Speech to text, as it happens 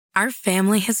Our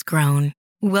family has grown.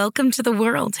 Welcome to the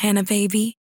world, Hannah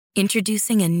baby.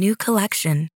 Introducing a new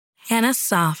collection, Hannah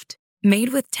Soft, made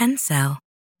with Tencel.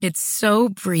 It's so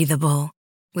breathable,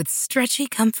 with stretchy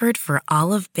comfort for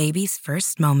all of baby's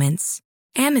first moments.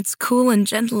 And it's cool and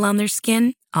gentle on their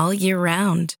skin all year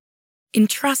round.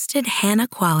 Entrusted Hannah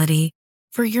quality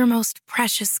for your most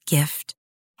precious gift.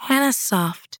 Hannah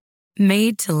Soft,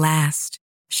 made to last.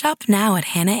 Shop now at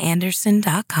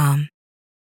hannahanderson.com.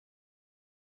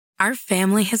 Our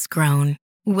family has grown.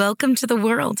 Welcome to the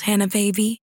world, Hannah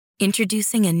baby.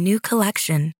 Introducing a new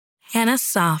collection, Hannah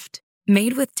Soft,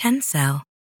 made with Tencel.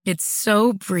 It's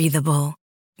so breathable,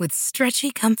 with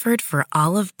stretchy comfort for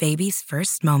all of baby's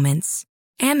first moments.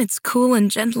 And it's cool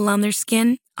and gentle on their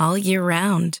skin all year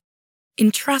round.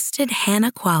 Entrusted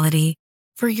Hannah quality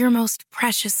for your most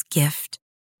precious gift.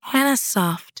 Hannah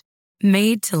Soft,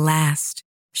 made to last.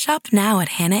 Shop now at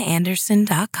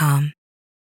hannahanderson.com.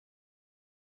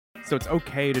 So it's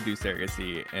okay to do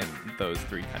surrogacy in those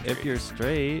three countries. If you're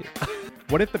straight.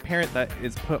 What if the parent that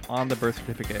is put on the birth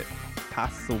certificate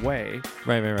passes away?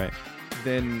 Right.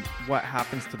 Then what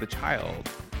happens to the child?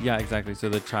 Yeah, exactly. So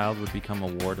the child would become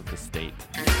a ward of the state.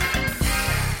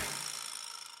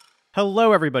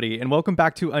 Hello, everybody, and welcome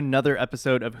back to another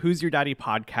episode of Who's Your Daddy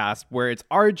podcast, where it's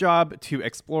our job to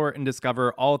explore and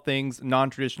discover all things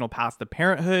non-traditional paths to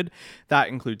parenthood. That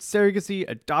includes surrogacy,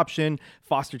 adoption,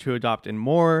 foster to adopt, and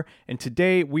more. And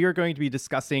today we are going to be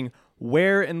discussing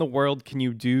where in the world can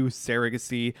you do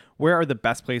surrogacy? Where are the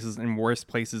best places and worst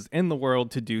places in the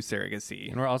world to do surrogacy?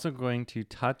 And we're also going to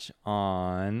touch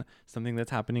on something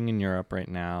that's happening in Europe right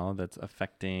now that's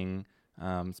affecting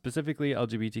specifically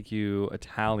LGBTQ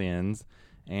Italians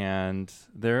and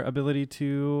their ability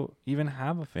to even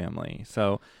have a family.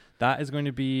 So that is going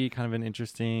to be kind of an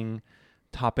interesting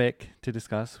topic to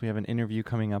discuss. We have an interview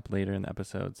coming up later in the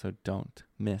episode, so don't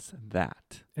miss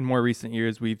that. In more recent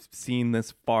years, we've seen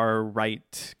this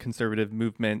far-right conservative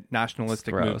movement,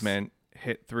 nationalistic movement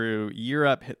hit through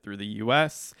Europe, hit through the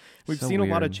US. We've seen a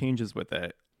lot of changes with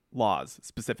it, laws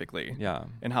specifically,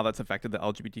 and how that's affected the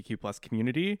LGBTQ plus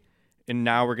community. And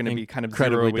now we're going to be kind of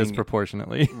incredibly zeroing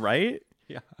disproportionately, right?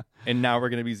 Yeah. And now we're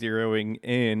going to be zeroing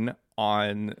in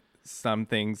on some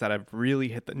things that have really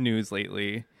hit the news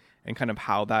lately, and kind of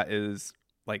how that is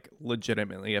like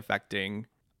legitimately affecting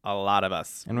a lot of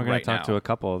us. And we're going right to talk now. to a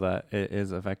couple that it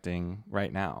is affecting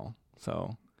right now.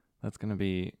 So that's going to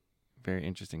be very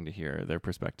interesting to hear their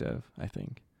perspective, I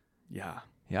think. Yeah.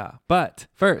 But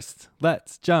first,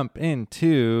 let's jump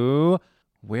into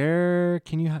where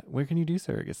can you do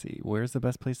surrogacy? Where's the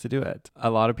best place to do it?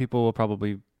 A lot of people will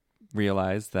probably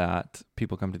realize that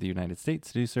people come to the United States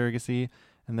to do surrogacy,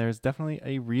 and there's definitely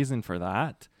a reason for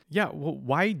that. Yeah, well,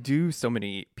 why do so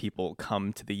many people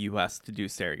come to the U.S. to do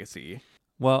surrogacy?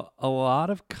 Well, a lot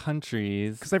of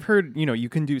countries... Because I've heard, you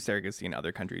can do surrogacy in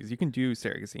other countries. You can do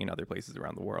surrogacy in other places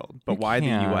around the world. But why the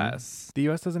U.S.? The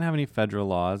U.S. doesn't have any federal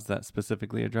laws that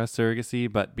specifically address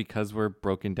surrogacy, but because we're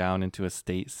broken down into a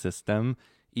state system,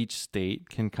 each state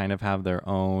can kind of have their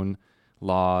own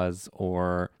laws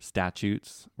or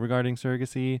statutes regarding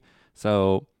surrogacy.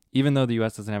 So even though the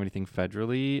U.S. doesn't have anything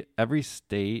federally, every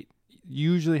state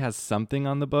usually has something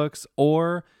on the books,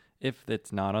 or if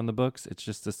it's not on the books, it's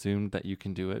just assumed that you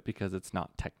can do it because it's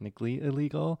not technically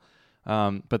illegal.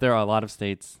 But there are a lot of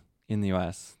states in the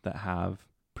U.S. that have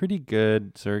pretty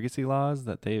good surrogacy laws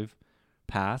that they've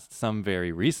passed, some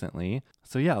very recently.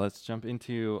 So yeah, let's jump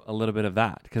into a little bit of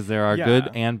that, because there are good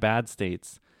and bad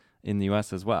states in the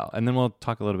U.S. as well. And then we'll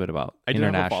talk a little bit about international. I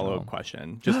do have a follow-up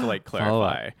question, just to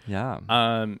clarify.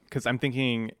 Yeah. Because I'm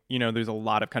thinking, there's a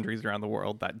lot of countries around the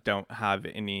world that don't have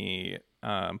any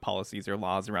policies or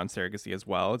laws around surrogacy as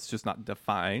well. It's just not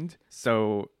defined.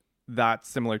 So that's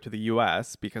similar to the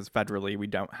U.S. because federally we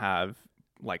don't have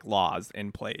laws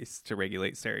in place to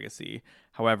regulate surrogacy.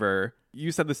 However,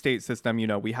 you said the state system,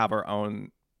 we have our own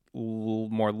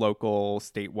more local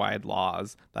statewide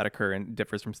laws that occur and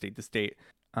differs from state to state.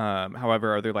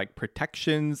 However, are there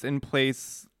protections in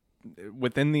place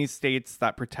within these states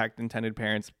that protect intended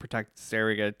parents, protect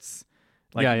surrogates?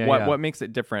 What makes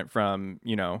it different from,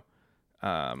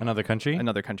 another country?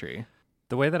 Another country.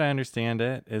 The way that I understand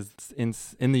it is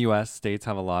in the U.S., states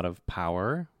have a lot of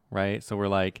power, right? So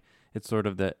we're it's sort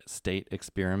of the state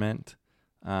experiment.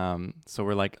 So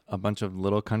we're a bunch of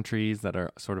little countries that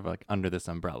are sort of under this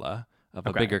umbrella of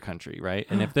a bigger country, right?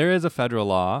 And if there is a federal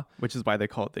law, which is why they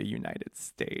call it the United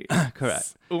States.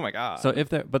 Correct. Oh my God. So if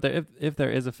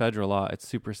there is a federal law, it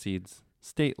supersedes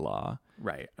state law.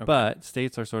 Right. Okay. But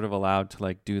states are sort of allowed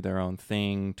to do their own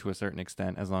thing to a certain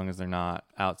extent, as long as they're not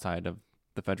outside of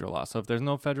the federal law. So if there's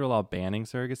no federal law banning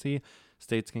surrogacy,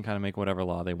 states can kind of make whatever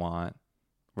law they want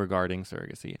regarding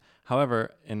surrogacy.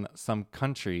 However, in some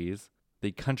countries,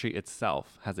 the country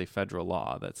itself has a federal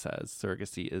law that says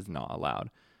surrogacy is not allowed.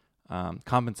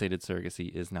 Compensated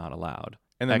surrogacy is not allowed.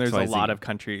 And then there's a XYZ. lot of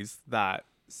countries that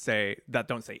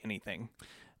don't say anything.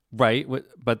 Right,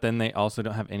 but then they also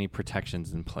don't have any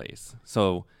protections in place.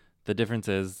 So the difference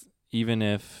is, even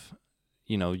if,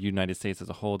 United States as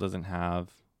a whole doesn't have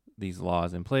these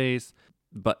laws in place,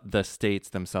 but the states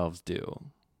themselves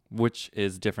do, which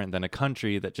is different than a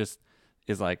country that just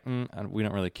is like, we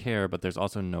don't really care, but there's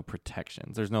also no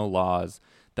protections. There's no laws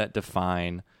that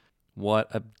define what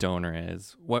a donor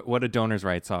is, what a donor's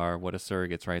rights are, what a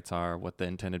surrogate's rights are, what the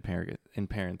intended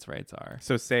parent's rights are.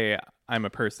 So say I'm a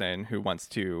person who wants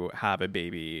to have a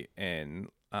baby in,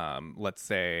 let's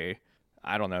say,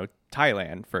 I don't know,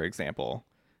 Thailand, for example.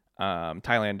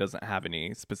 Thailand doesn't have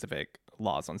any specific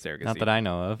laws on surrogacy. Not that I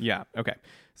know of. Yeah. Okay.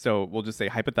 So we'll just say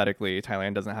hypothetically,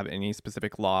 Thailand doesn't have any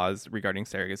specific laws regarding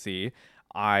surrogacy.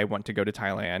 I want to go to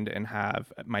Thailand and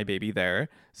have my baby there.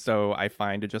 So I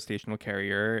find a gestational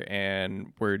carrier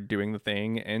and we're doing the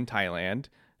thing in Thailand.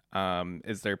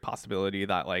 Is there a possibility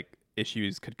that like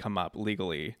issues could come up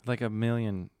legally? Like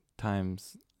 1,000,000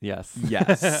 times. Yes.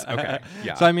 Yes. Okay.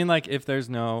 Yeah. So I mean, like, if there's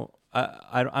no,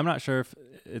 I'm not sure if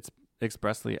it's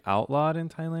expressly outlawed in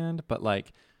Thailand, but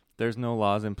like there's no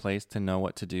laws in place to know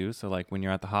what to do. So like when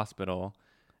you're at the hospital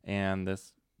and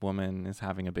this woman is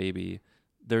having a baby,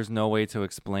 there's no way to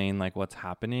explain like what's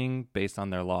happening based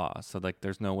on their law. So like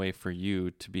there's no way for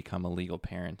you to become a legal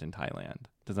parent in Thailand.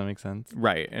 Does that make sense?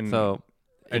 Right. And so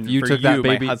and if you for took that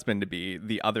baby, my husband to be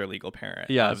the other legal parent.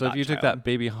 yeah. of So if that you took child. that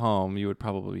baby home, you would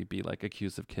probably be like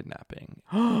accused of kidnapping.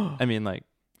 I mean, like,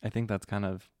 I think that's kind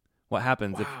of what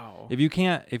happens Wow. if you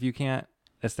can't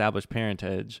establish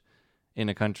parentage in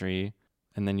a country,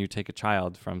 and then you take a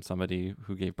child from somebody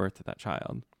who gave birth to that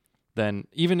child, then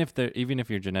even if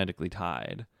you're genetically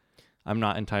tied, I'm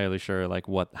not entirely sure like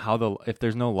if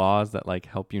there's no laws that like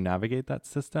help you navigate that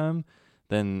system,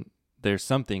 then there's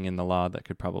something in the law that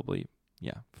could probably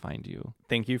find you.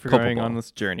 Thank you for culpable. going on this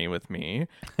journey with me.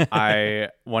 I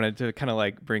wanted to kind of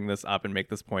like bring this up and make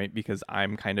this point because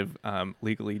I'm kind of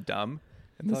legally dumb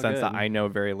in the It's all sense that good. I know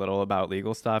very little about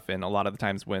legal stuff. And a lot of the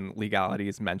times when legality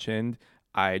is mentioned,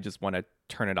 I just want to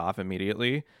turn it off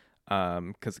immediately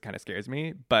because it kind of scares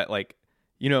me. But like,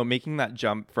 making that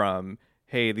jump from,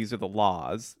 hey, these are the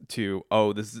laws to,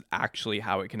 oh, this is actually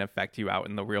how it can affect you out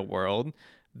in the real world.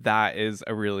 That is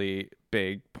a really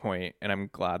big point, and I'm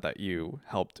glad that you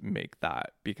helped make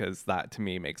that, because that to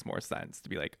me makes more sense to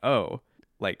be like, oh,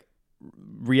 like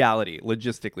reality,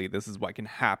 logistically, this is what can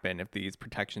happen if these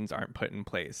protections aren't put in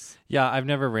place. Yeah, I've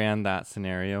never ran that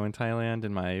scenario in Thailand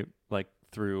in my like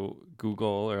through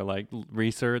Google or like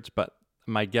research, but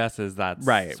my guess is that's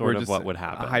Right. sort We're of just what would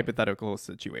happen. A hypothetical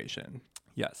situation.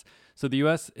 Yes. So the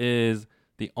U.S. is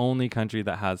the only country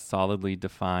that has solidly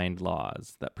defined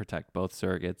laws that protect both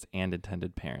surrogates and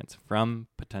intended parents from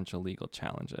potential legal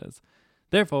challenges.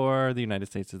 Therefore, the United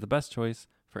States is the best choice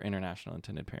for international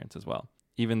intended parents as well.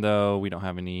 Even though we don't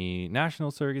have any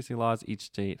national surrogacy laws, each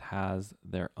state has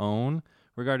their own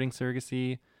regarding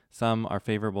surrogacy. Some are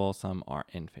favorable, some are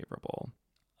unfavorable.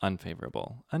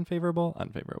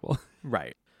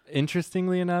 Right.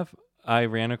 Interestingly enough, I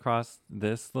ran across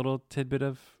this little tidbit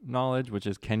of knowledge, which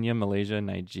is Kenya, Malaysia,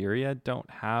 Nigeria don't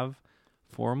have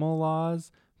formal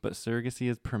laws, but surrogacy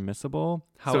is permissible.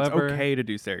 However, so it's okay to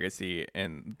do surrogacy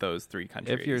in those three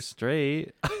countries. if you're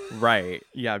straight. Right.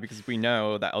 Yeah, because we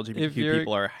know that If LGBTQ you're-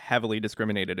 people are heavily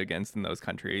discriminated against in those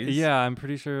countries. Yeah, I'm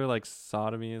pretty sure like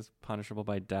sodomy is punishable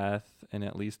by death, and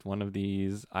at least one of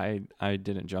these. I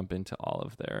didn't jump into all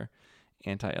of their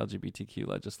anti-LGBTQ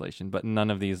legislation, but none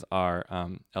of these are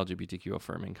LGBTQ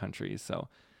affirming countries, so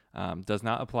does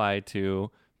not apply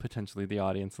to potentially the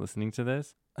audience listening to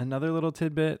this. Another little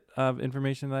tidbit of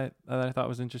information that I thought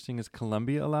was interesting is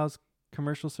Colombia allows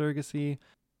commercial surrogacy.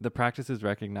 The practice is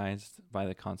recognized by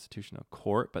the Constitutional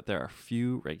Court, but there are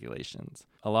few regulations.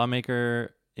 A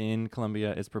lawmaker in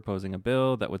Colombia is proposing a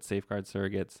bill that would safeguard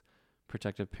surrogates,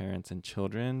 protective parents, and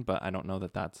children, but I don't know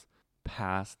that that's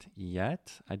passed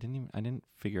yet. I didn't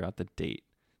figure out the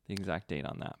exact date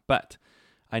on that. But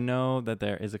I know that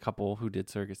there is a couple who did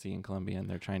surrogacy in Colombia, and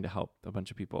they're trying to help a bunch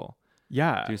of people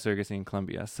Yeah. do surrogacy in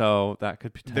Colombia. So that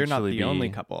could potentially They're not the be only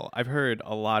couple. I've heard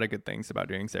a lot of good things about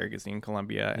doing surrogacy in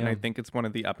Colombia, and Yeah. I think it's one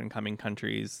of the up-and-coming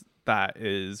countries that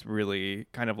is really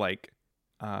kind of like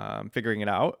figuring it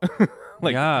out.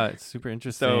 Like, yeah, it's super so,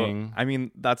 interesting. I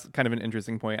mean, that's kind of an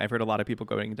interesting point. I've heard a lot of people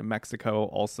going to Mexico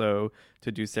also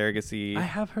to do surrogacy. I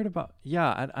have heard about,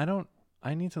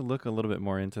 I need to look a little bit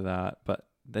more into that, but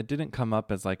that didn't come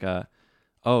up as like a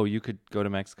oh, you could go to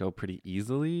Mexico pretty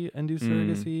easily and do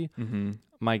surrogacy. Mm-hmm.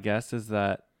 My guess is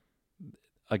that,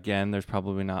 again, there's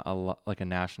probably not like a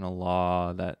national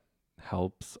law that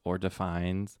helps or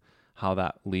defines how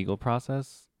that legal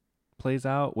process plays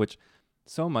out, which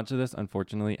so much of this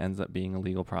unfortunately ends up being a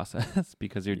legal process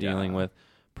because you're dealing with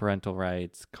parental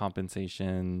rights,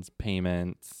 compensations,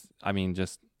 payments. I mean,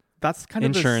 just that's kind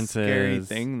of a scary insurances.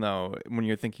 thing, though, when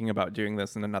you're thinking about doing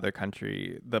this in another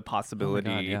country, the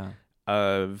possibility Oh my God,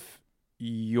 of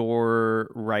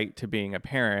your right to being a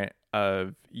parent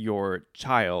of your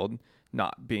child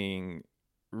not being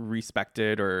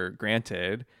respected or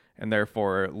granted, and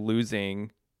therefore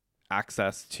losing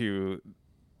access to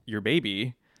your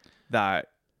baby that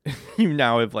you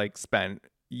now have like spent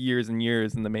years and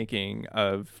years in the making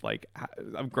of like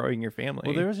of growing your family.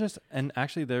 Well, there was just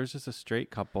a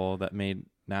straight couple that made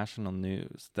national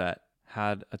news that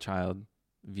had a child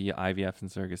via IVF and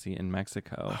surrogacy in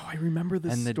Mexico. Oh, I remember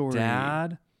this and story. The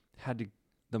dad had to.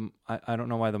 I don't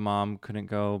know why the mom couldn't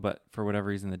go, but for whatever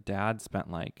reason, the dad spent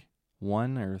like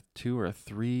 1 or 2 or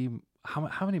 3.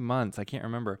 How many months? I can't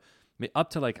remember. Up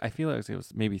to like, I feel like it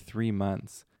was maybe 3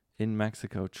 months in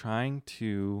Mexico trying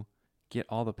to get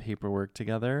all the paperwork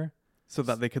together so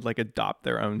that they could like adopt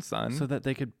their own son, so that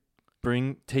they could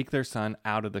take their son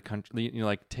out of the country,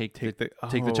 like take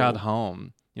the child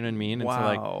home, you know what I mean? Wow. And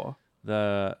so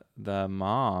like the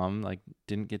mom like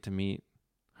didn't get to meet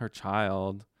her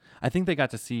child. I think they got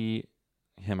to see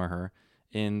him or her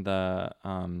in the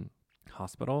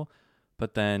hospital,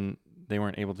 but then they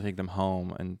weren't able to take them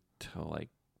home until like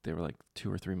they were like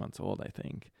 2 or 3 months old, I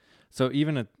think. So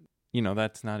even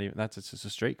that's just a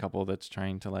straight couple that's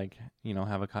trying to like,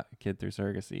 have a kid through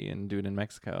surrogacy and do it in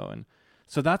Mexico. And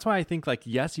so that's why I think like,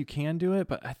 yes, you can do it,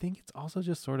 but I think it's also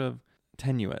just sort of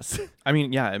tenuous. I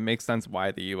mean, yeah, it makes sense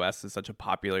why the U.S. is such a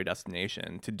popular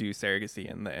destination to do surrogacy,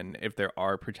 and if there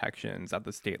are protections at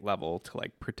the state level to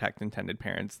like protect intended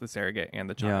parents, the surrogate and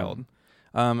the child.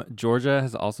 Yeah. Georgia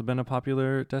has also been a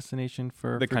popular destination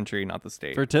for country, not the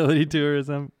state. Fertility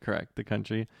tourism. Correct. The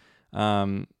country.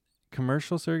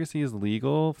 Commercial surrogacy is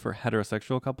legal for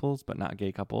heterosexual couples, but not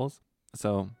gay couples.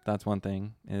 So that's one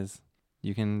thing, is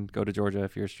you can go to Georgia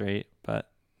if you're straight,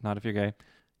 but not if you're gay.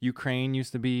 Ukraine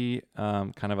used to be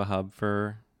kind of a hub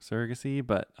for surrogacy,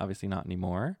 but obviously not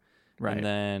anymore. Right. And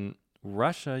then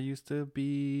Russia used to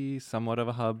be somewhat of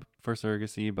a hub for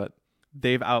surrogacy, but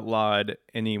they've outlawed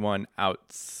anyone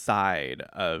outside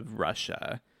of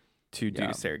Russia to do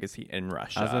surrogacy in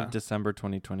Russia. As of December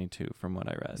 2022, from what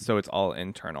I read. So it's all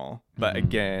internal. But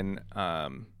again,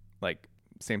 like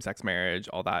same-sex marriage,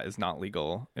 all that is not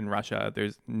legal in Russia.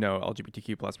 There's no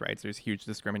LGBTQ plus rights. There's huge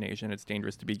discrimination. It's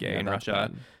dangerous to be gay in Russia.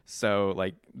 Bad. So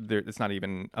like it's not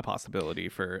even a possibility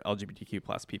for LGBTQ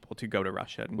plus people to go to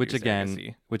Russia and do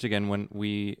surrogacy. Which again,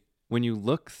 when you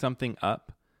look something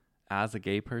up as a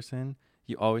gay person,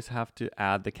 you always have to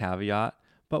add the caveat,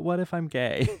 but what if I'm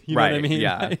gay? You know what I mean?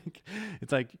 Yeah. Like,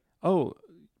 it's like, oh,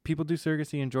 people do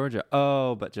surrogacy in Georgia.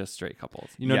 Oh, but just straight couples.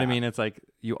 You know what I mean? It's like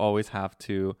you always have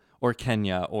to, or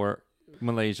Kenya or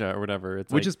Malaysia or whatever.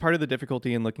 Which is part of the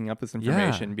difficulty in looking up this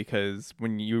information, because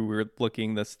when you were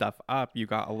looking this stuff up, you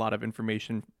got a lot of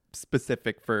information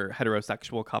specific for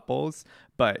heterosexual couples,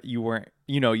 but you weren't,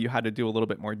 you had to do a little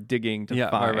bit more digging to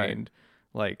find. Right.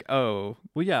 Like, a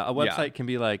website can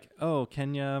be like, oh,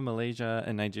 Kenya, Malaysia,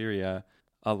 and Nigeria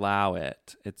allow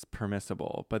it. It's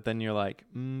permissible. But then you're like,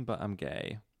 but I'm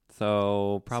gay.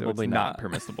 So probably it's not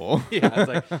permissible. Yeah. It's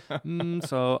like,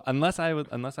 so unless I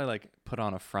like put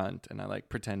on a front and I like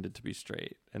pretended to be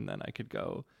straight, and then I could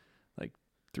go like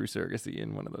through surrogacy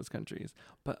in one of those countries.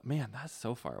 But man, that's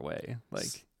so far away.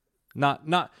 Like not,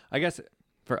 I guess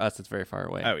for us, it's very far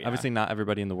away. Oh, yeah. Obviously not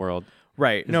everybody in the world.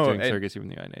 Right. Is doing surrogacy from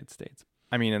the United States.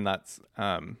 I mean, and that's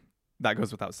that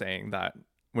goes without saying that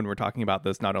when we're talking about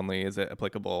this, not only is it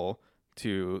applicable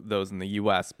to those in the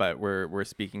U.S., but we're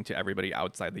speaking to everybody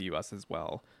outside the U.S. as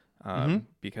well,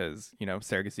 because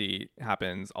surrogacy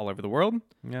happens all over the world.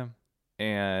 Yeah,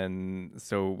 and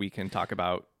so we can talk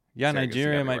about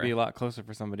Nigeria everywhere. might be a lot closer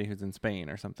for somebody who's in Spain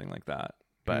or something like that.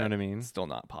 But you know what I mean? It's still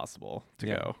not possible to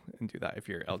go and do that if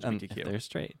you're LGBTQ. If they're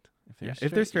straight.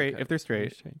 If they're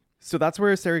straight. So that's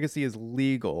where surrogacy is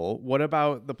legal. What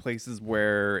about the places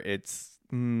where it's,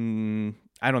 I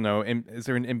don't know, is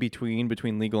there an in-between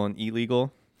between legal and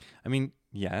illegal? I mean,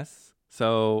 yes.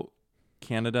 So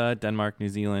Canada, Denmark, New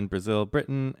Zealand, Brazil,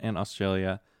 Britain, and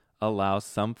Australia allow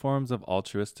some forms of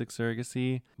altruistic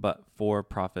surrogacy, but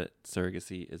for-profit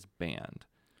surrogacy is banned.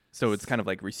 So it's kind of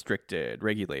like restricted,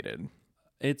 regulated.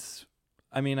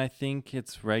 I think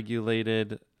it's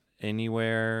regulated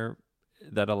anywhere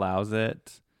that allows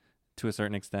it to a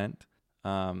certain extent.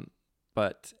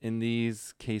 But in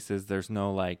these cases, there's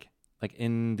no like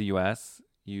in the US,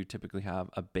 you typically have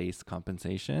a base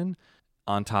compensation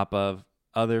on top of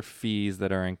other fees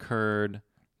that are incurred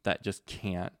that just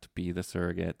can't be the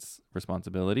surrogate's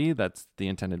responsibility. That's the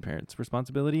intended parent's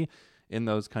responsibility. In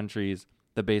those countries,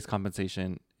 the base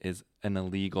compensation is an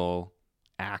illegal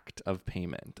act of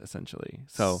payment, essentially.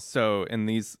 So in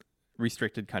these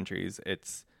restricted countries,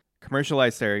 it's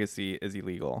commercialized surrogacy is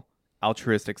illegal.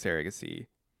 Altruistic surrogacy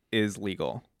is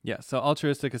legal. Yeah. So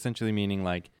altruistic essentially meaning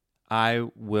like, I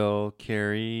will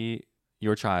carry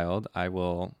your child. I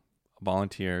will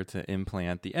volunteer to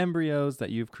implant the embryos that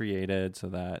you've created so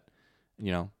that,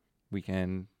 we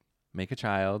can make a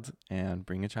child and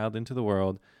bring a child into the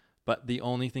world. But the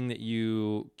only thing that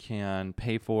you can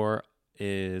pay for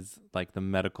is like the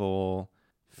medical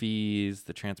fees,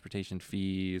 the transportation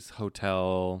fees,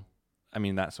 hotel,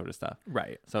 that sort of stuff.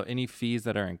 Right. So any fees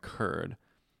that are incurred,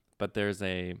 but there's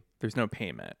no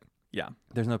payment. Yeah.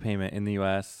 There's no payment in the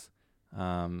US.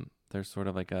 There's sort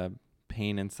of like a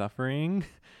pain and suffering,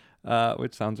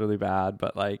 which sounds really bad,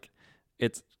 but like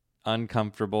it's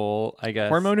uncomfortable, I guess.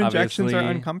 Hormone injections are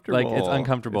uncomfortable. Like it's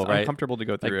uncomfortable, right? Uncomfortable to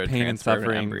go through like a pain and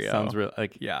suffering embryo. sounds real.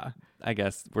 Like yeah, I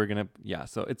guess we're gonna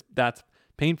So that's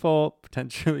painful,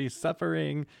 potentially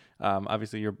suffering.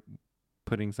 Obviously, you're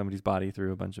putting somebody's body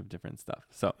through a bunch of different stuff.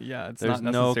 So yeah, there's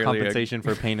no compensation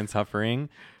for pain and suffering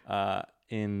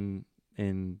in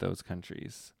those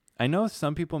countries. I know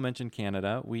some people mentioned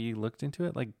Canada. We looked into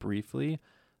it like briefly.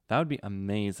 That would be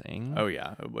amazing. Oh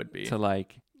yeah, it would be. To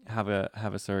like have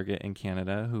a surrogate in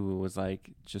Canada who was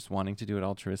like just wanting to do it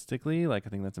altruistically. Like I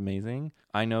think that's amazing.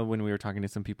 I know when we were talking to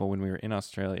some people when we were in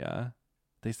Australia,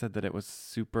 they said that it was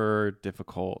super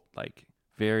difficult, like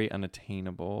very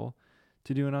unattainable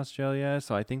to do in Australia.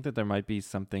 So I think that there might be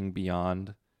something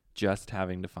beyond just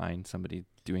having to find somebody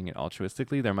doing it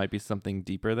altruistically. There might be something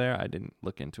deeper there. I didn't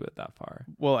look into it that far.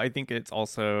 Well, I think it's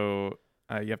also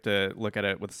you have to look at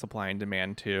it with supply and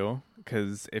demand too,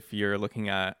 because if you're looking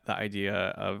at the idea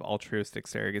of altruistic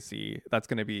surrogacy, that's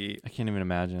going to be... I can't even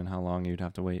imagine how long you'd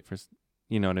have to wait for,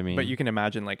 you know what I mean? But you can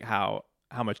imagine like how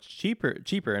much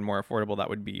cheaper and more affordable that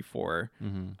would be for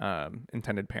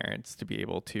intended parents to be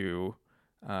able to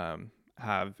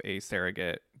have a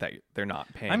surrogate that they're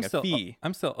not paying a fee.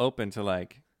 I'm still open to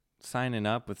like signing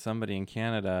up with somebody in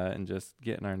Canada and just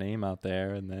getting our name out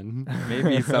there, and then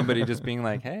maybe somebody just being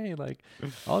like, hey, like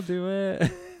I'll do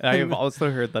it. I've also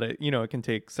heard that it can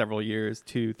take several years,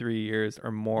 2-3 years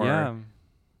or more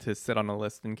to sit on a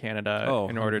list in Canada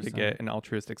in order to get an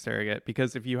altruistic surrogate.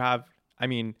 Because if you have,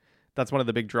 that's one of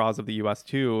the big draws of the US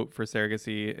too for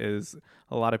surrogacy is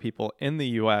a lot of people in the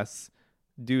US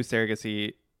do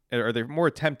surrogacy, or they're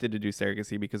more tempted to do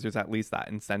surrogacy because there's at least that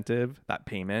incentive, that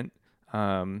payment,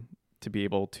 to be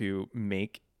able to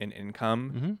make an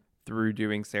income through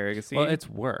doing surrogacy. Well, it's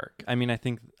work. I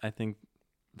think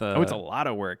it's a lot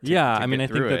of work. I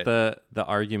think that the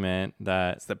argument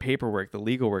that it's the paperwork, the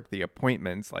legal work, the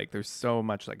appointments, like there's so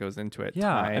much that goes into it. Yeah,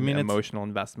 time, emotional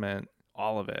investment,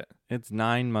 all of it. It's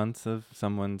 9 months of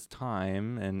someone's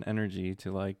time and energy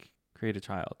to like create a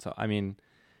child. So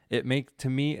it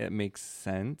makes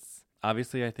sense.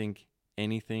 Obviously, I think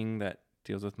anything that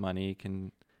deals with money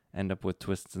can end up with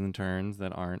twists and turns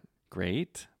that aren't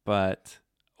great. But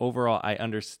overall, I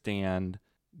understand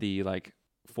the like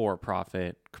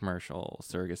for-profit commercial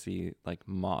surrogacy like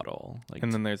model. Like,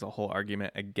 and then there's a whole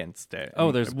argument against it.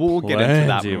 We'll get into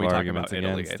that when we talk about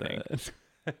Italy, I think.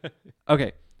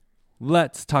 Okay,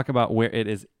 let's talk about where it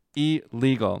is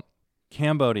illegal.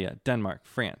 Cambodia, Denmark,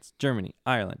 France, Germany,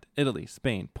 Ireland, Italy,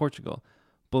 Spain, Portugal,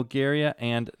 Bulgaria,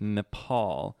 and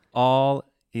Nepal.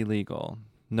 All illegal.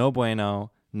 No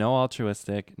bueno, no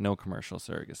altruistic, no commercial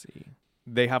surrogacy.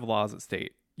 They have laws that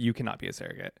state you cannot be a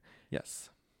surrogate. Yes.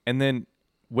 And then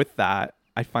with that,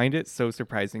 I find it so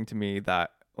surprising to me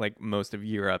that like most of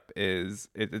Europe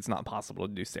it's not possible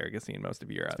to do surrogacy in most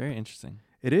of Europe. It's very interesting.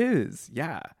 It is,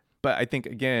 yeah. But I think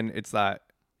again, it's that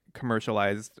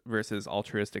commercialized versus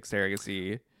altruistic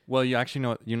surrogacy. Well, you actually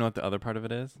know what the other part of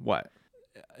it is? What?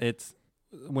 It's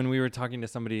when we were talking to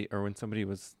somebody, or when somebody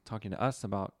was talking to us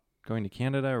about going to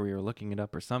Canada, or we were looking it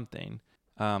up or something.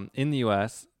 In the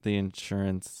US, the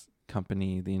insurance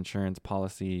company, the insurance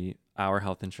policy, our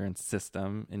health insurance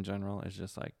system in general is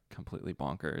just like completely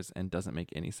bonkers and doesn't make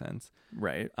any sense.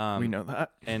 Right. We know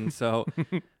that. And so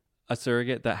a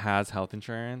surrogate that has health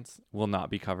insurance will not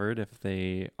be covered if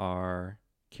they are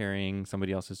carrying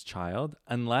somebody else's child,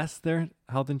 unless their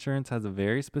health insurance has a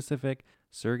very specific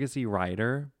surrogacy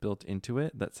rider built into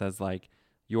it that says like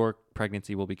your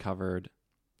pregnancy will be covered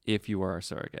if you are a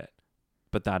surrogate.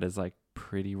 But that is like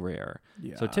pretty rare.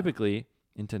 Yeah. So typically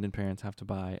intended parents have to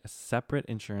buy a separate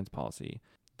insurance policy.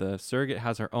 The surrogate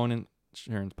has her own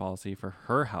insurance policy for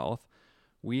her health.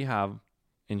 We have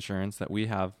insurance that we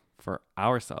have for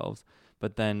ourselves,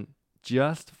 but then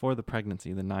just for the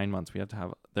pregnancy, the 9 months,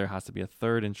 there has to be a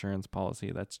third insurance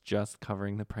policy that's just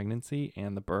covering the pregnancy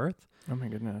and the birth. Oh my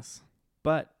goodness.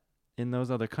 But in those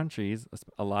other countries,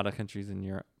 a lot of countries in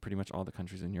Europe, pretty much all the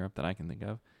countries in Europe that I can think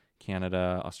of,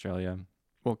 Canada, Australia.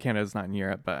 Well, Canada's not in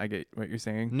Europe, but I get what you're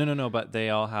saying. No, but they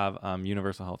all have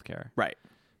universal health care. Right.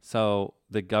 So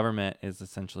the government is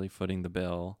essentially footing the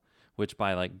bill, which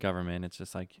by like government, it's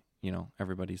just like,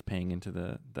 everybody's paying into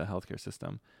the healthcare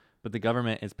system. But the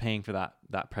government is paying for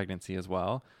that pregnancy as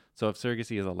well. So if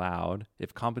surrogacy is allowed,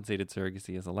 if compensated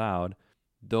surrogacy is allowed,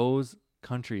 those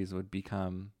countries would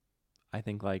become, I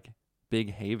think, like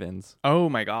big havens. Oh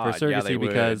my God. For surrogacy, yeah, they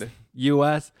because would.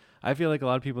 U.S., I feel like a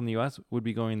lot of people in the U.S. would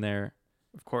be going there,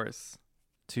 of course,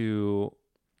 to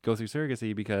go through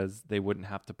surrogacy because they wouldn't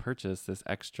have to purchase this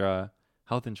extra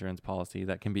health insurance policy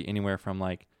that can be anywhere from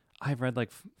like, I've read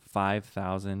like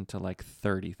 5,000 to like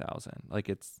 30,000.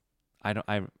 Like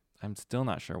I'm still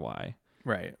not sure why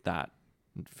that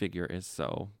figure is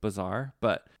so bizarre,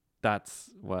 but I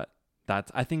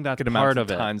think that's part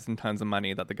of it. Tons and tons of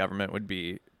money that the government would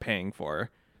be paying for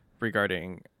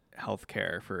regarding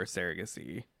healthcare for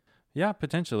surrogacy. Yeah,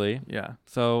 potentially. Yeah.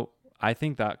 So I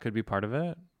think that could be part of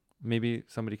it. Maybe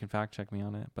somebody can fact check me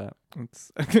on it, but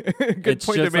it's a good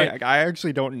point to make. Like, I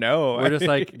actually don't know. We're just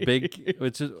like big.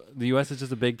 The U.S. is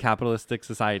just a big capitalistic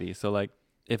society. So like,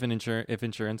 if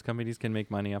insurance companies can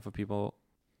make money off of people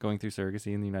going through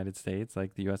surrogacy in the United States,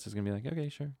 like the U.S. is gonna be like, okay,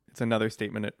 sure. It's another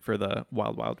statement for the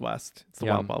wild, wild west. It's the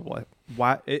wild, wild west.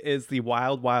 Why it is the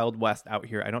wild, wild west out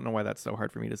here? I don't know why that's so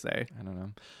hard for me to say. I don't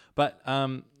know, but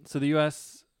so the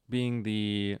U.S. being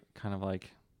the kind of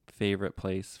like favorite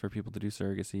place for people to do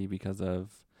surrogacy because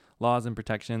of laws and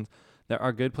protections. There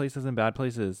are good places and bad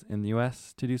places in the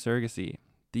U.S. to do surrogacy.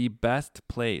 The best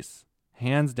place,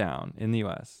 hands down, in the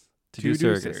U.S. to do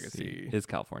surrogacy is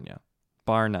California.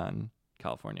 Bar none,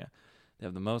 California. They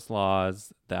have the most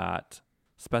laws that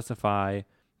specify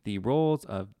the roles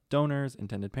of donors,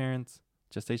 intended parents,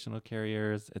 gestational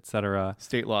carriers, etc.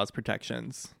 State laws,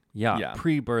 protections. Yeah.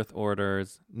 Pre-birth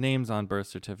orders, names on birth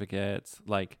certificates,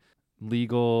 like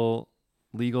legal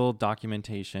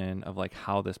documentation of like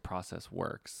how this process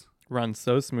works. Runs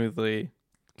so smoothly.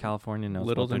 California knows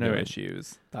little what to they're no doing.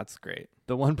 issues. That's great.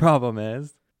 The one problem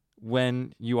is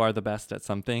when you are the best at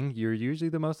something, you're usually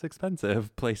the most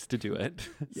expensive place to do it.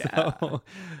 Yeah. So,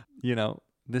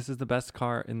 this is the best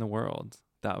car in the world.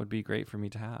 That would be great for me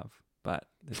to have, but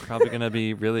it's probably going to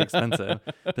be really expensive.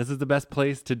 This is the best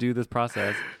place to do this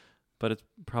process, but it's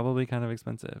probably kind of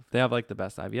expensive. They have like the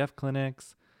best IVF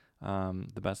clinics,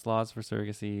 the best laws for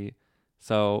surrogacy.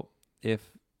 So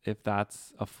if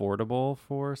that's affordable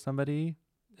for somebody,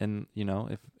 and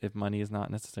if money is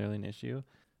not necessarily an issue,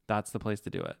 that's the place to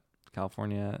do it.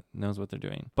 California knows what they're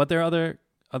doing. But there are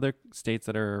other states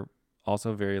that are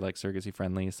also very like surrogacy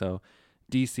friendly. So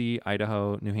DC,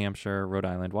 Idaho, New Hampshire, Rhode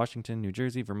Island, Washington, New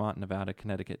Jersey, Vermont, Nevada,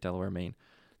 Connecticut, Delaware, Maine.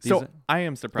 I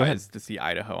am surprised to see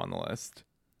Idaho on the list.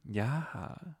 Yeah.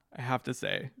 I have to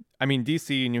say. I mean,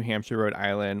 DC, New Hampshire, Rhode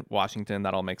Island, Washington,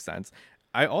 that all makes sense.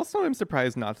 I also am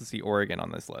surprised not to see Oregon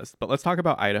on this list. But let's talk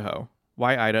about Idaho.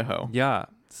 Why Idaho? Yeah.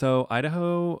 So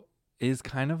Idaho is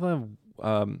kind of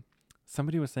a...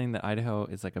 somebody was saying that Idaho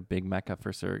is like a big mecca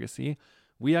for surrogacy.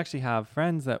 We actually have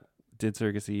friends that did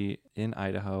surrogacy in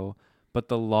Idaho, but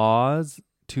the laws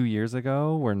 2 years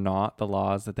ago were not the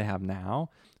laws that they have now.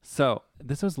 So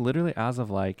this was literally as of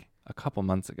like a couple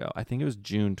months ago. I think it was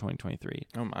June 2023.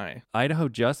 Oh my. Idaho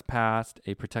just passed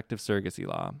a protective surrogacy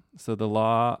law. So the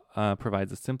law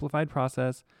provides a simplified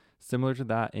process similar to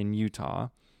that in Utah,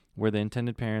 where the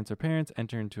intended parents or parents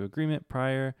enter into agreement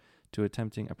prior to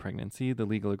attempting a pregnancy. The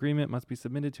legal agreement must be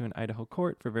submitted to an Idaho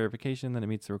court for verification that it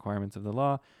meets the requirements of the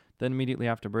law. Then immediately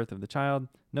after birth of the child,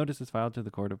 notice is filed to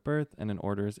the court of birth and an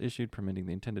order is issued permitting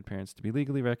the intended parents to be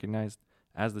legally recognized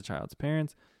as the child's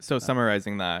parents. So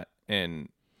summarizing that in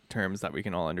terms that we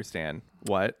can all understand,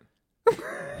 what?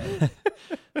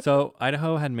 So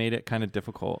Idaho had made it kind of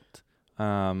difficult,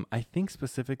 I think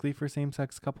specifically for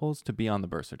same-sex couples, to be on the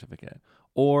birth certificate,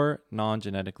 or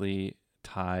non-genetically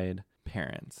tied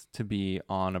parents to be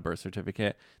on a birth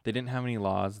certificate. They didn't have any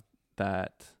laws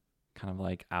that kind of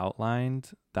like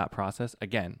outlined that process,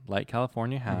 again, like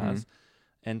California has.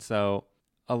 And so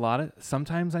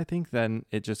sometimes I think then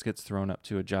it just gets thrown up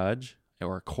to a judge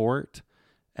or a court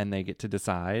and they get to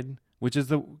decide, which is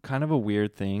the kind of a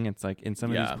weird thing. It's like in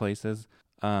some of these places,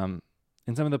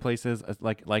 in some of the places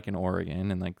like in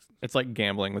Oregon and like It's like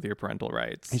gambling with your parental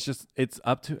rights.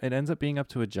 it ends up being up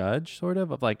to a judge sort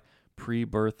of like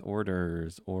pre-birth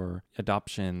orders or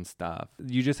adoption stuff.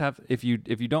 You just have if you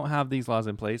don't have these laws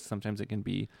in place, sometimes it can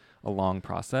be a long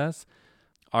process.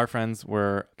 Our friends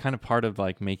were kind of part of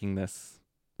like making this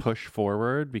push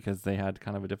forward because they had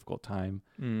kind of a difficult time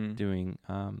doing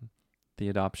the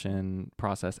adoption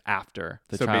process after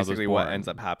the child was born. So basically what ends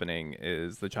up happening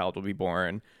is the child will be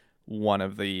born. One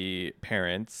of the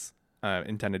parents,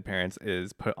 intended parents,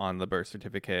 is put on the birth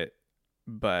certificate,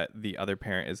 but the other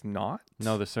parent is not.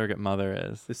 No, the surrogate mother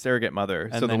is. The surrogate mother.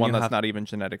 And so the one that's not even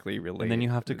genetically related. And then you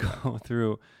have to go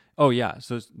through. Oh, yeah.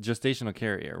 So gestational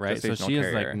carrier, right? Gestational so she carrier.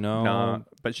 is like, no.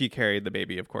 But she carried the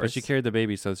baby, of course. But she carried the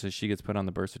baby, so she gets put on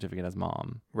the birth certificate as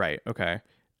mom. Right. Okay.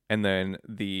 And then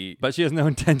But she has no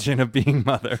intention of being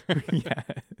mother.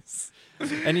 Yes.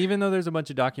 And even though there's a bunch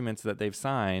of documents that they've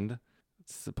signed,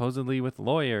 supposedly with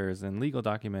lawyers and legal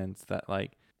documents, that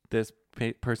like this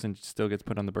person still gets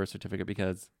put on the birth certificate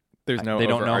because there's no they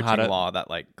don't know how to law that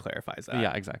like clarifies that.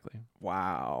 Yeah, exactly.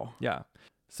 Wow. Yeah.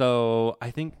 So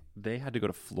I think they had to go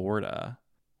to Florida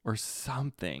or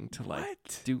something to like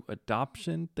do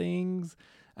adoption things,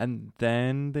 and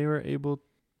then they were able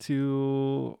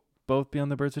to both be on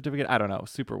the birth certificate. I don't know,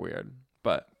 super weird.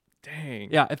 But dang.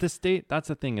 Yeah, if the state, that's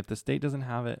the thing, if the state doesn't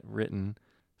have it written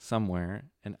somewhere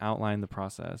and outline the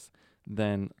process,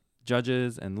 then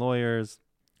judges and lawyers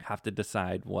have to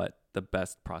decide what the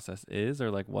best process is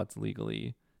or like what's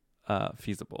legally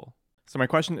feasible. So my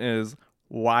question is,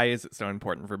 why is it so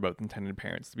important for both intended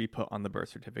parents to be put on the birth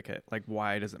certificate? Like,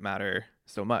 why does it matter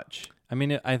so much? I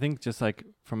mean, I think just like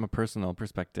from a personal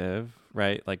perspective,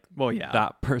 right? Like, well, yeah,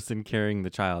 that person carrying the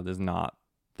child is not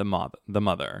the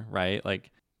mother, right?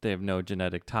 Like, they have no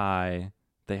genetic tie.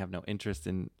 They have no interest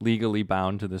in legally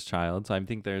bound to this child. So I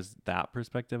think there's that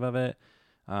perspective of it.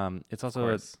 It's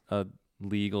also a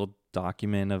legal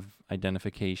document of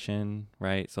identification,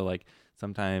 right? So like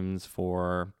sometimes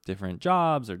for different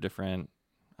jobs or different,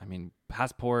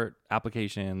 passport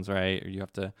applications, right? Or you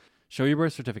have to show your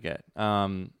birth certificate.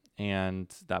 And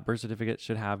that birth certificate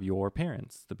should have your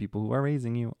parents, the people who are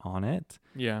raising you, on it.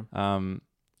 Yeah.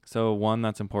 So one,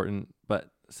 that's important.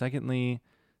 But secondly,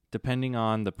 depending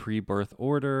on the pre-birth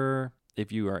order,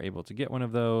 if you are able to get one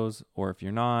of those or if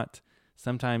you're not,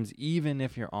 sometimes even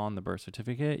if you're on the birth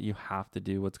certificate, you have to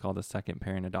do what's called a second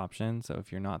parent adoption. So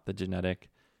if you're not the genetic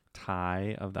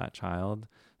tie of that child.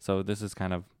 So this is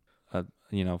kind of,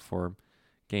 for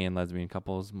gay and lesbian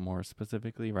couples more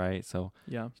specifically, right? So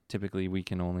yeah, typically we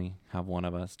can only have one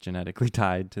of us genetically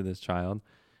tied to this child.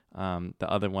 The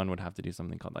other one would have to do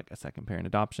something called like a second parent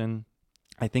adoption.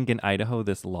 I think in Idaho,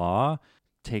 this law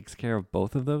takes care of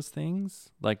both of those things,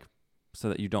 like so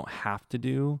that you don't have to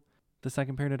do the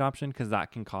second parent adoption, because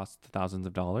that can cost thousands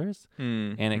of dollars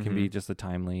and it can be just a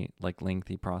timely, like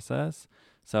lengthy process.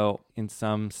 So in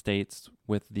some states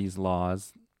with these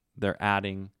laws, they're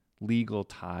adding legal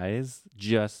ties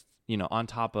just, on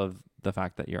top of the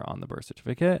fact that you're on the birth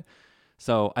certificate.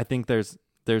 So I think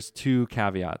there's two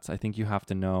caveats. I think you have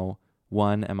to know,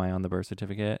 one, am I on the birth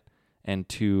certificate? And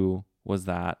two, was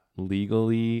that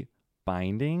legally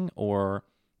binding, or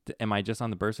am I just on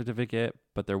the birth certificate,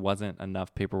 but there wasn't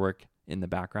enough paperwork in the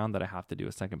background that I have to do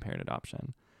a second parent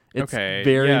adoption? It's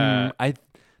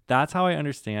that's how I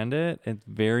understand it. It's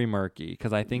very murky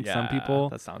because I think some people,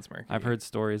 that sounds murky. I've heard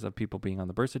stories of people being on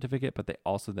the birth certificate, but they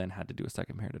also then had to do a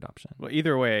second parent adoption. Well,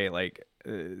 either way, like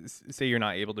say you're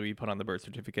not able to be put on the birth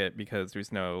certificate because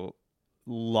there's no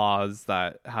laws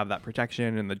that have that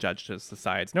protection, and the judge just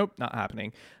decides, nope, not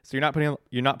happening. So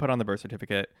you're not put on the birth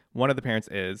certificate. One of the parents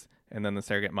is, and then the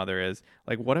surrogate mother is.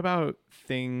 Like, what about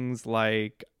things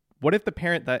like, what if the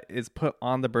parent that is put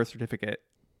on the birth certificate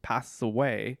passes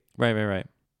away? Right.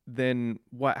 Then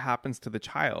what happens to the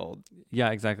child?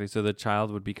 Yeah, exactly. So the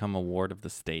child would become a ward of the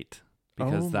state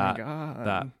because that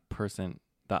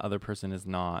other person is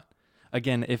not.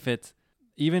 Again,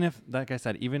 even if, like I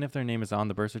said, even if their name is on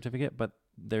the birth certificate, but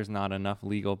there's not enough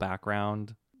legal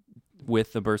background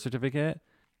with the birth certificate,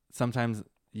 sometimes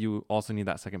you also need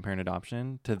that second parent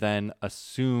adoption to then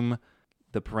assume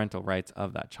the parental rights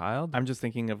of that child. I'm just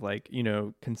thinking of like,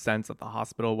 consents at the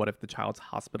hospital. What if the child's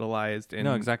hospitalized and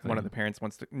one of the parents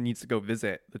needs to go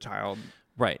visit the child?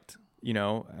 Right.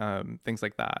 Things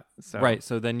like that. So right.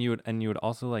 So then you would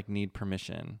also like need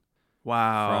permission.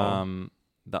 Wow. From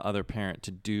the other parent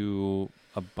to do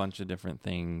a bunch of different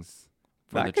things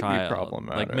for that the could child. Be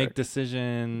problematic. Like make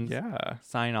decisions. Yeah.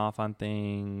 Sign off on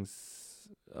things.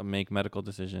 Make medical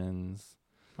decisions.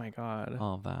 My God.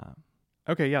 All of that.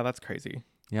 Okay, yeah, that's crazy.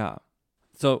 Yeah.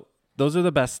 So those are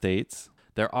the best states.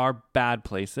 There are bad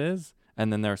places.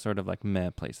 And then there are sort of like meh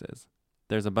places.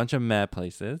 There's a bunch of meh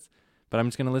places, but I'm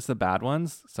just going to list the bad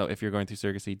ones. So if you're going through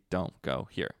surrogacy, don't go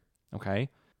here. Okay?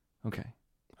 Okay.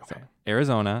 So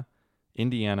Arizona,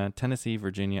 Indiana, Tennessee,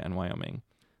 Virginia, and Wyoming.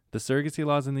 The surrogacy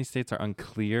laws in these states are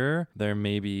unclear. There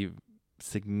may be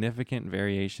significant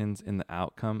variations in the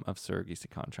outcome of surrogacy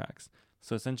contracts.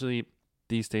 So essentially,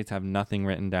 these states have nothing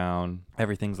written down.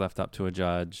 Everything's left up to a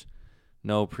judge.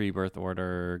 No pre-birth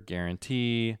order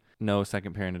guarantee. No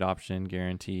second parent adoption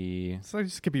guarantee. So it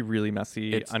just could be really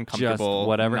messy, It's uncomfortable. Just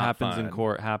whatever not happens fun. in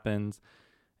court happens,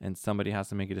 and somebody has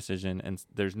to make a decision, and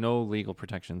there's no legal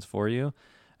protections for you.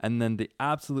 And then the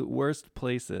absolute worst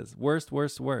places, worst.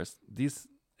 These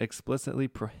explicitly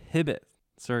prohibit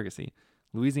surrogacy.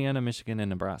 Louisiana, Michigan, and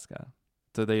Nebraska.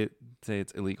 So they say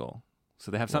it's illegal.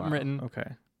 So they have something written.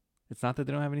 Okay. It's not that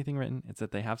they don't have anything written. It's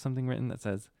that they have something written that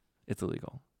says it's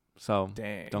illegal. So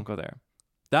don't go there.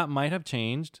 That might have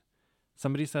changed.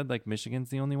 Somebody said like Michigan's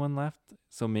the only one left.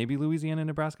 So maybe Louisiana and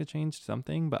Nebraska changed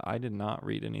something, but I did not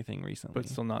read anything recently. But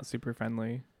still not super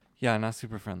friendly. Yeah, not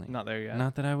super friendly. Not there yet.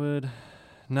 Not that I would,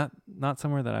 not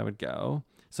somewhere that I would go.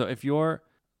 So if you're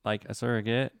like a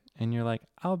surrogate and you're like,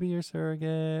 I'll be your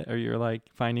surrogate, or you're like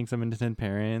finding some independent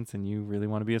parents and you really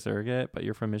want to be a surrogate, but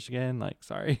you're from Michigan, like,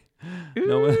 sorry,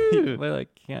 no one, they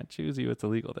like can't choose you. It's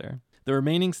illegal there. The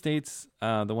remaining states,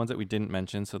 the ones that we didn't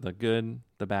mention, so the good,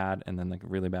 the bad, and then the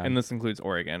really bad. And this includes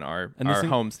Oregon, our this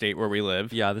home state where we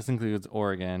live. Yeah, this includes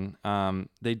Oregon.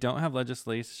 They don't have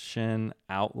legislation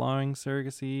outlawing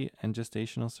surrogacy, and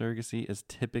gestational surrogacy is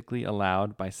typically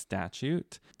allowed by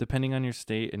statute. Depending on your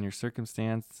state and your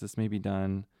circumstance, this may be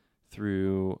done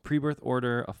through pre-birth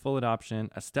order, a full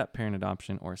adoption, a step-parent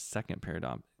adoption, or a second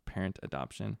parent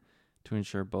adoption to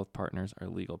ensure both partners are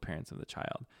legal parents of the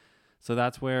child. So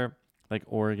that's where... like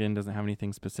Oregon doesn't have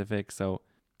anything specific, so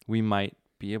we might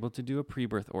be able to do a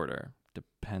pre-birth order.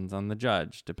 Depends on the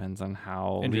judge. Depends on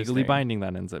how legally binding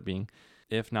that ends up being.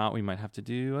 If not, we might have to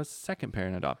do a second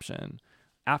parent adoption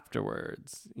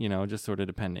afterwards, just sort of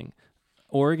depending.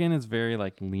 Oregon is very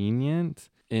like lenient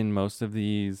in most of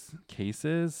these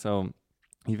cases. So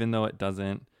even though it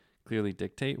doesn't clearly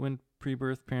dictate when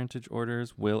pre-birth parentage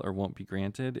orders will or won't be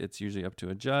granted, it's usually up to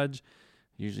a judge.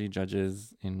 Usually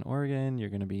judges in Oregon, you're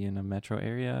going to be in a metro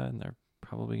area, and they're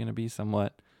probably going to be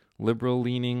somewhat liberal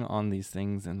leaning on these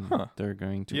things, and they're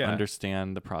going to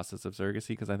understand the process of surrogacy,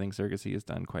 because I think surrogacy is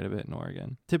done quite a bit in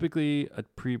Oregon. Typically, a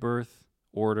pre-birth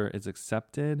order is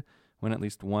accepted when at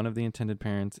least one of the intended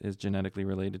parents is genetically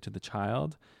related to the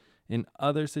child. In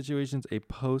other situations, a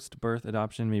post-birth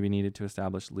adoption may be needed to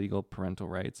establish legal parental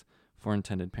rights for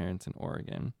intended parents in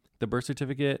Oregon. The birth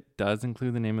certificate does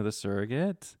include the name of the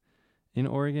surrogate in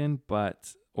Oregon,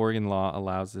 but Oregon law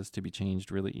allows this to be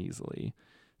changed really easily.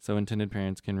 So intended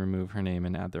parents can remove her name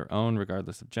and add their own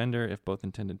regardless of gender. If both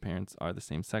intended parents are the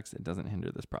same sex, it doesn't hinder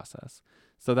this process.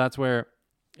 So that's where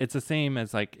it's the same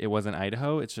as like it was in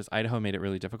Idaho. It's just Idaho made it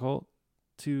really difficult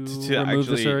to remove actually,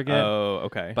 the surrogate. Oh,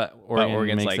 okay. But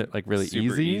Oregon's makes it like really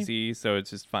super easy. So it's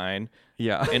just fine.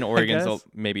 Yeah. And Oregon's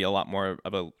maybe a lot more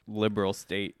of a liberal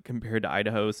state compared to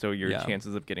Idaho. So your Yeah.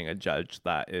 chances of getting a judge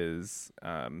that is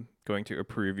going to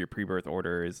approve your pre-birth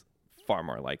order is far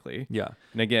more likely. Yeah.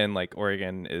 And again, like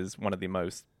Oregon is one of the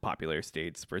most popular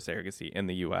states for surrogacy in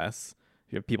the U.S.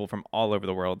 You have people from all over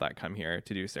the world that come here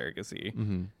to do surrogacy.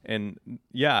 Mm-hmm. And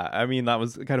yeah, I mean, that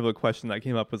was kind of a question that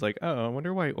came up, was like, oh, I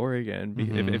wonder why Oregon,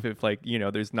 Mm-hmm. if like,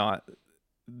 there's not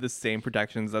the same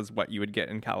protections as what you would get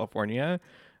in California.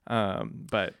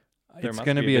 But It's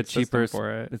going to be a cheaper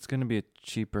for it. It's going to be a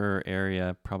cheaper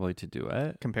area probably to do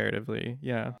it. Comparatively.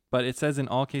 Yeah. But it says in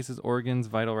all cases, Oregon's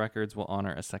vital records will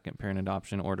honor a second parent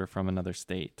adoption order from another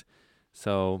state.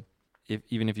 So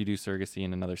even if you do surrogacy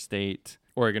in another state,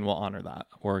 Oregon will honor that.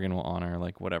 Oregon will honor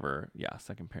like whatever,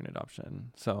 second parent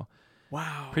adoption. So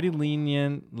Wow. pretty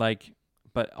lenient, like,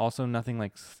 but also nothing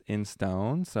like in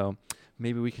stone. So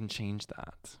maybe we can change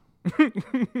that.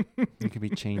 We can be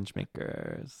change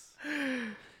makers.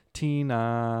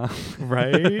 Tina.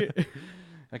 Right?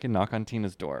 I can knock on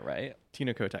Tina's door, right?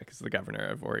 Tina Kotek is the governor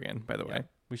of Oregon, by the way.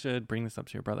 We should bring this up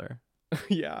to your brother.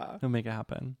 Yeah. He'll make it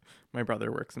happen. My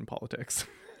brother works in politics.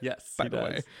 Yes, By the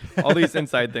way, all these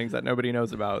inside things that nobody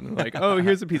knows about, and like, oh,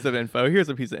 here's a piece of info. Here's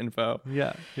a piece of info.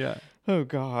 Yeah. Oh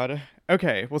God.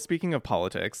 Okay. Well, speaking of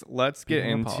politics, let's get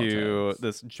Speaking of into politics.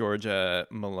 this Giorgia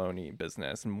Meloni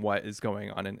business and what is going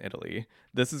on in Italy.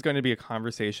 This is going to be a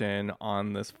conversation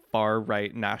on this far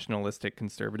right nationalistic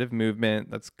conservative movement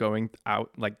that's going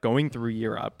through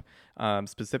Europe,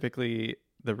 specifically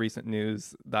the recent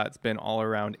news that's been all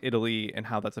around Italy and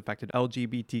how that's affected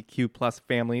LGBTQ plus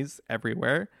families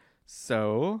everywhere.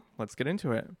 So let's get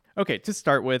into it. Okay, to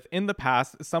start with, in the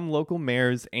past, some local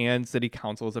mayors and city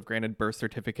councils have granted birth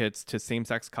certificates to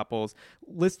same-sex couples,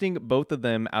 listing both of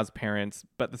them as parents,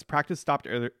 but this practice stopped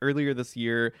earlier this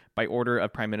year by order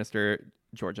of Prime Minister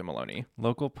Giorgia Meloni.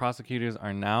 Local prosecutors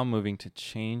are now moving to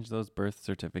change those birth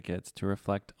certificates to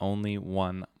reflect only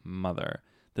one mother.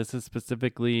 This is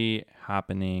specifically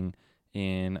happening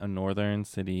in a northern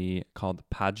city called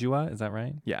Padua. Is that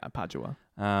right? Yeah, Padua.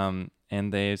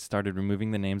 And they started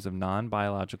removing the names of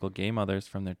non-biological gay mothers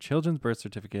from their children's birth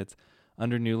certificates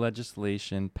under new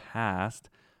legislation passed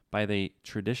by the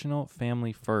traditional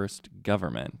family first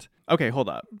government. Okay, hold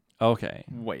up. Okay.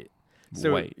 Wait.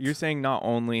 So you're saying not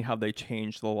only have they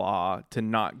changed the law to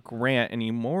not grant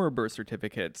any more birth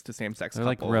certificates to same-sex They're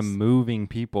couples. like removing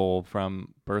people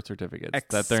from birth certificates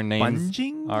that their names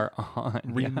Expunging? are on.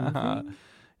 Removing?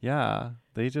 Yeah.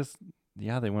 They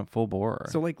went full bore.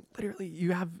 So like literally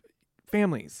you have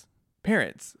families,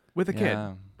 parents with a kid,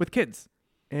 with kids.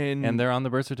 And they're on the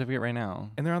birth certificate right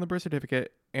now. And they're on the birth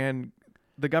certificate, and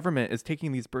the government is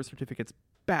taking these birth certificates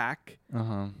back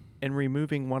and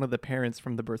removing one of the parents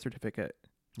from the birth certificate.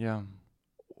 Yeah.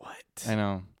 What? I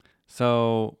know.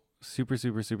 So super,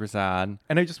 super, super sad.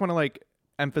 And I just want to like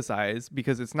emphasize,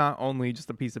 because it's not only just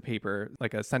a piece of paper,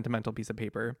 like a sentimental piece of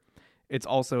paper, it's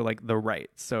also like the right.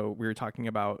 So we were talking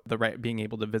about the right, being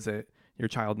able to visit your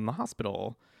child in the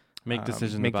hospital, make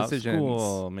decisions about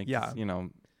school,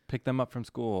 pick them up from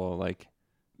school, like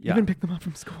even pick them up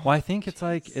from school. Well, I think it's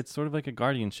like it's sort of like a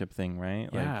guardianship thing, right?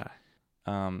 Yeah.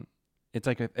 Like, it's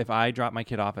like if I drop my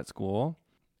kid off at school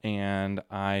and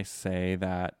I say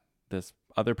that this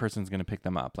other person's going to pick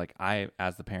them up, like I,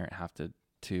 as the parent, have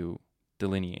to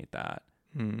delineate that.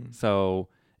 So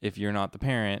if you're not the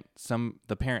parent,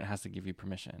 the parent has to give you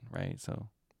permission, right? So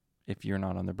if you're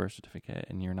not on their birth certificate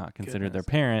and you're not considered their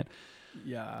parent,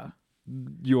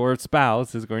 your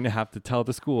spouse is going to have to tell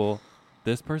the school,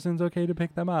 this person's okay to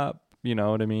pick them up. You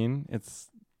know what I mean? It's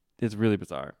really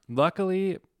bizarre.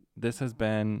 Luckily, this has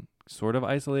been sort of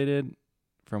isolated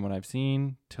from what I've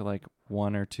seen to like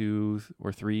 1 or 2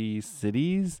 or 3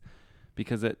 cities,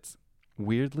 because it's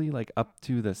weirdly like up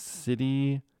to the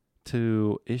city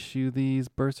to issue these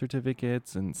birth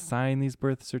certificates and sign these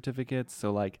birth certificates.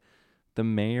 So like the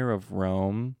mayor of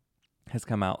Rome has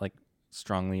come out like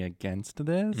strongly against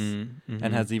this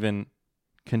and has even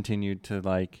continued to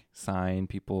like sign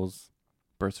people's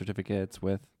birth certificates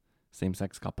with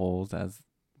same-sex couples as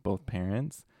both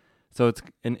parents. So it's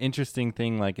an interesting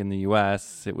thing. Like in the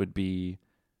US, it would be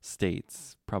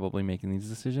states probably making these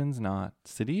decisions, not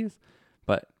cities.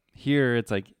 But here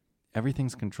it's like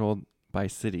everything's controlled by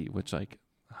city, which like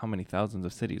how many thousands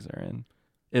of cities are in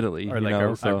Italy? Or like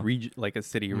a region, like a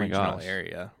city regional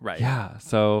area. Right. Yeah.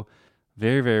 So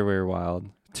very, very, very wild.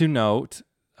 To note,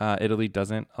 Italy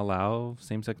doesn't allow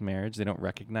same-sex marriage. They don't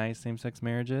recognize same-sex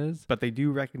marriages. But they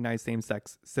do recognize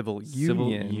same-sex civil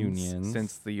unions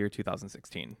since the year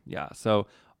 2016. Yeah. So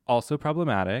also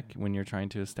problematic when you're trying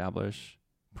to establish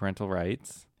parental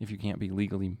rights if you can't be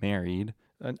legally married.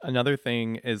 Another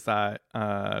thing is that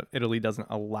Italy doesn't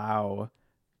allow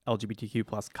LGBTQ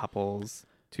plus couples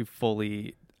to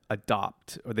fully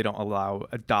adopt, or they don't allow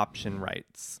adoption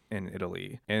rights in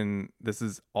Italy. And this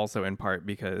is also in part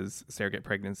because surrogate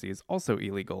pregnancy is also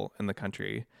illegal in the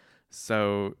country.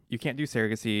 So you can't do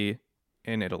surrogacy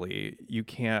in Italy. You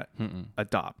can't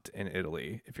adopt in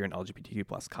Italy if you're an LGBTQ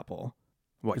plus couple.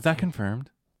 Is that confirmed?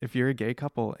 If you're a gay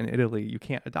couple in Italy, you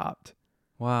can't adopt.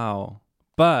 Wow.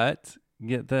 But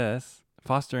get this,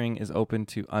 fostering is open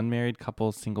to unmarried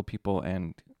couples, single people,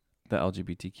 and the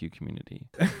LGBTQ community.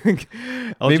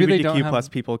 LGBTQ plus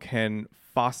people can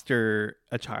foster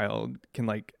a child, can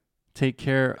like take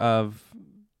care of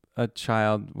a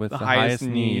child with the highest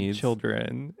needs,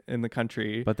 children in the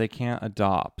country, but they can't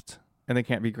adopt, and they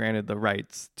can't be granted the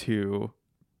rights to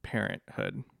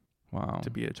parenthood. Wow. To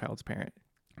be a child's parent.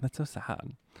 That's so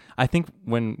sad. I think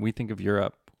when we think of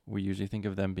Europe, we usually think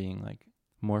of them being like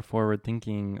more forward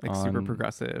thinking, like on super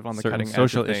progressive, on the cutting edge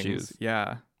social of things. issues.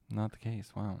 Yeah. Not the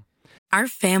case. Wow. Our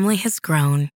family has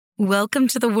grown. Welcome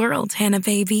to the world, Hannah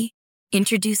baby.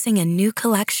 Introducing a new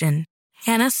collection,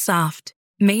 Hannah Soft,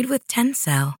 made with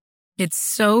Tencel. It's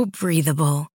so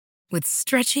breathable, with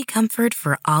stretchy comfort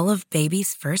for all of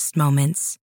baby's first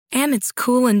moments. And it's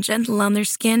cool and gentle on their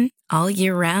skin all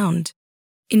year round.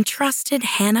 Entrusted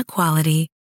Hannah quality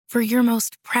for your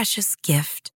most precious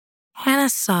gift. Hannah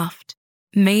Soft,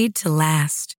 made to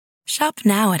last. Shop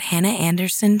now at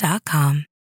hannahanderson.com.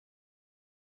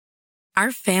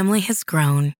 Our family has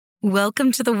grown.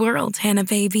 Welcome to the world, Hannah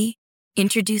baby.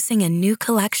 Introducing a new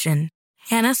collection,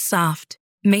 Hannah Soft,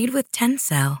 made with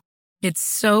Tencel. It's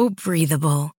so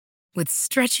breathable, with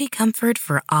stretchy comfort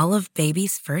for all of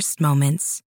baby's first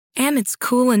moments. And it's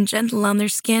cool and gentle on their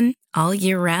skin all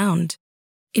year round.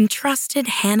 Entrusted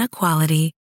Hannah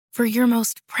quality for your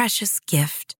most precious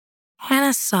gift.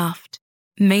 Hannah Soft,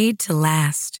 made to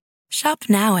last. Shop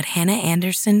now at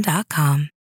hannahanderson.com.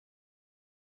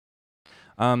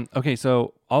 Okay,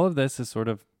 so all of this is sort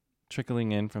of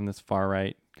trickling in from this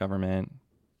far-right government.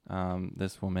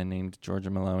 This woman named Georgia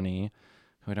Maloney,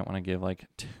 who I don't want to give like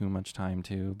too much time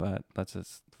to, but let's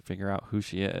just figure out who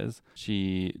she is.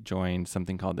 She joined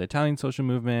something called the Italian Social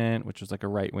Movement, which was like a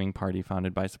right-wing party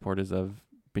founded by supporters of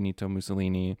Benito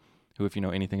Mussolini, who, if you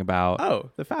know anything about... Oh,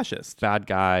 the fascist. Bad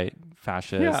guy,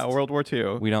 fascist. Yeah, World War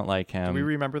II. We don't like him. Do we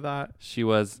remember that? She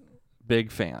was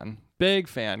big fan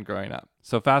growing up.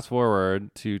 So fast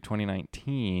forward to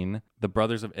 2019, the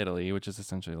Brothers of Italy, which is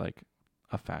essentially like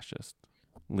a fascist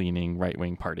leaning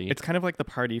right-wing party. It's kind of like the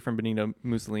party from Benito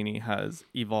Mussolini has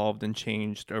evolved and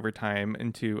changed over time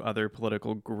into other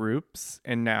political groups.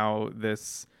 And now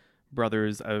this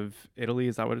Brothers of Italy,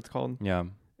 is that what it's called? Yeah.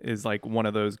 Is like one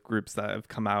of those groups that have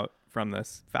come out from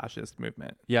this fascist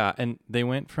movement. Yeah. And they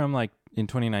went from like in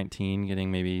 2019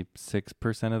 getting maybe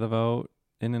 6% of the vote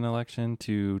in an election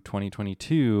to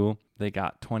 2022, they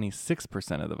got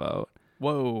 26% of the vote.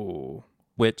 Whoa.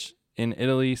 Which in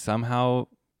Italy somehow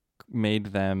made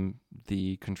them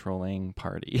the controlling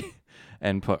party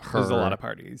and put her... There's a lot of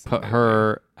parties. Put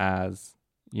her as,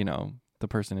 you know, the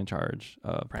person in charge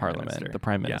of Parliament, Minister. the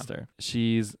Prime Minister. Yeah.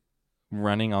 She's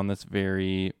running on this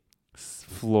very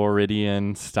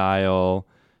Floridian style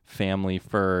family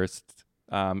first.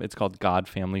 It's called God,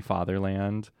 Family,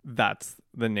 Fatherland. That's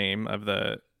the name of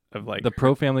the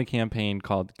pro-family campaign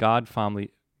called God,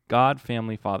 Family,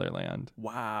 Fatherland.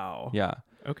 Wow. Yeah.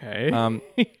 Okay.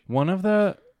 One of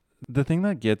the thing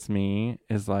that gets me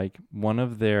is like one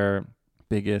of their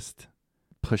biggest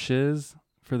pushes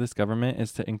for this government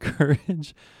is to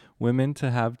encourage women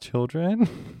to have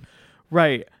children.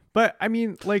 Right. But I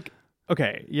mean, like,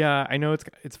 okay, yeah, I know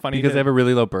it's funny because they have a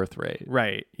really low birth rate.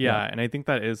 Right. Yeah. And I think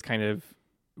that is kind of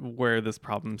where this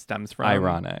problem stems from.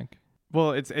 Ironic.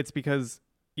 Well, it's because,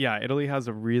 yeah, Italy has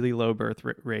a really low birth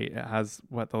rate. It has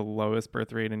the lowest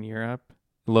birth rate in Europe.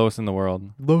 Lowest in the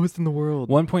world.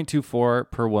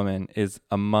 1.24 per woman is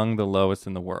among the lowest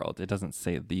in the world. It doesn't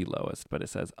say the lowest, but it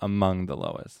says among the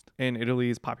lowest. And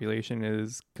Italy's population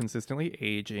is consistently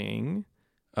aging.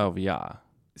 Oh, yeah.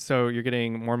 So you're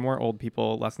getting more and more old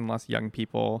people, less and less young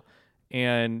people,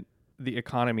 and the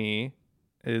economy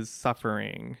is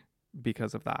suffering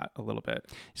because of that a little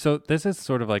bit. So this is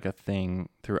sort of like a thing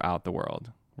throughout the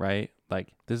world, right?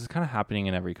 Like this is kind of happening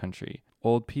in every country.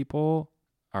 Old people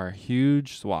are a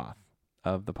huge swath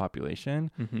of the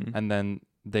population, and then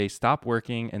they stop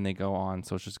working and they go on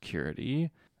Social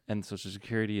Security, and Social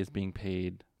Security is being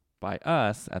paid by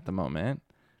us at the moment.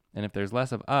 And if there's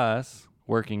less of us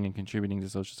working and contributing to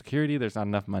Social Security, there's not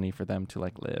enough money for them to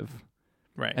like live.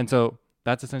 Right. And so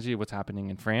that's essentially what's happening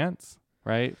in France,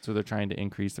 right? So they're trying to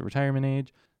increase the retirement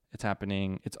age. It's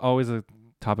happening. It's always a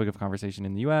topic of conversation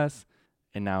in the US.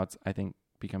 And now it's, I think,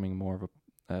 becoming more of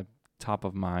a top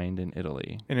of mind in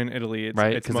Italy. And in Italy, it's,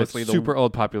 right? it's Because mostly it's super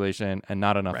old population and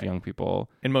not enough right. young people.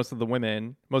 And most of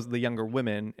the younger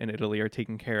women in Italy are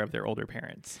taking care of their older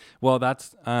parents. Well,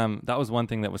 that was one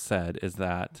thing that was said is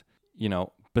that, you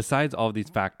know, besides all of these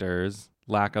factors,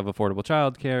 lack of affordable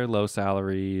childcare, low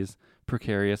salaries,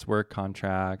 precarious work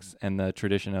contracts, and the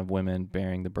tradition of women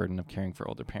bearing the burden of caring for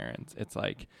older parents, it's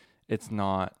like, it's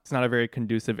not a very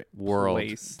conducive world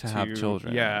place to have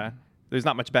children. Yeah. There's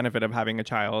not much benefit of having a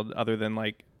child other than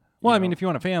like, well, I mean, if you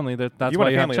want a family, that's why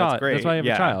you have a child. That's why you have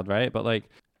a child, right? But like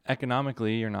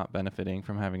economically, you're not benefiting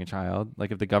from having a child.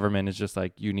 Like if the government is just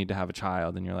like, you need to have a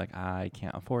child, and you're like, I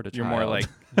can't afford a child. You're more like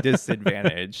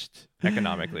disadvantaged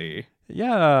economically.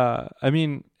 Yeah. I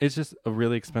mean, it's just a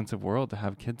really expensive world to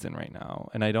have kids in right now.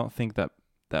 And I don't think that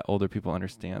older people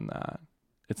understand that.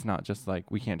 It's not just like,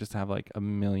 we can't just have like a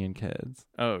million kids.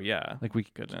 Oh yeah. Like we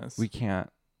can't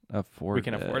afford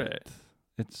it.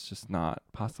 It's just not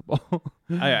possible.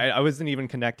 I wasn't even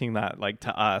connecting that like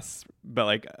to us, but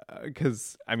like,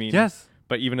 cause I mean, yes,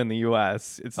 but even in the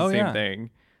US, it's the same yeah.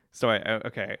 thing. So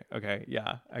okay.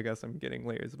 Yeah. I guess I'm getting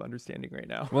layers of understanding right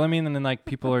now. Well, I mean, and then like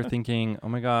people are thinking, oh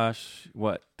my gosh,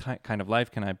 what kind of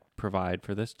life can I provide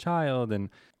for this child? And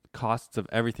costs of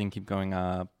everything keep going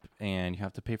up, and you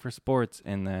have to pay for sports.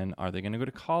 And then are they going to go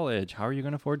to college? How are you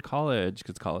going to afford college?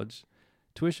 Because college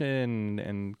tuition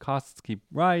and costs keep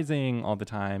rising all the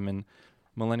time. And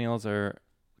millennials are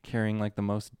carrying like the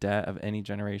most debt of any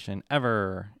generation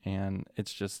ever. And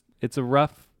it's a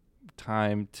rough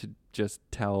time to just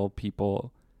tell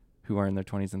people who are in their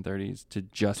 20s and 30s to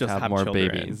just have more children.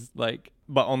 babies. Like,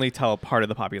 but only tell part of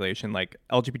the population, like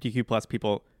LGBTQ plus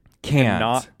people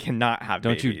cannot have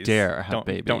don't babies. You dare have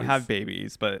babies. Don't have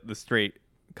babies, but the straight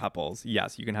couples,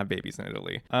 yes, you can have babies in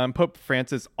Italy. Pope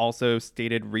Francis also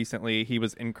stated recently he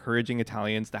was encouraging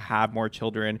Italians to have more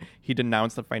children. He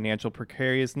denounced the financial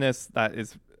precariousness that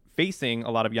is facing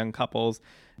a lot of young couples,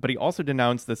 but he also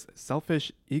denounced this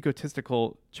selfish,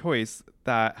 egotistical choice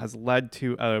that has led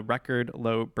to a record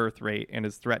low birth rate and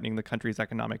is threatening the country's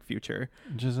economic future.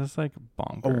 Just like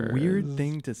bonkers. A weird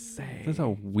thing to say. That's a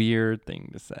weird thing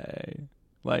to say.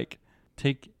 Like,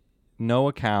 take no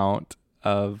account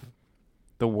of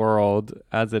the world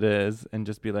as it is and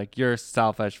just be like, you're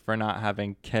selfish for not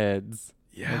having kids.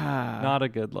 Yeah. Like, not a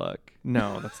good look.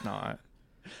 No, that's not.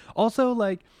 Also,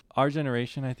 like, our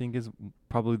generation, I think, is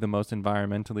probably the most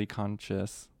environmentally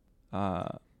conscious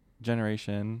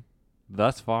generation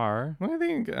thus far. Well, I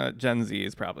think Gen Z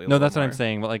is probably no, that's more. what I'm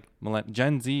saying. But like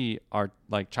Gen Z are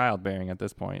like childbearing at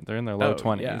this point. They're in their low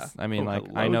 20s. Yeah. I mean, like,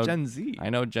 hello, I know Gen Z. I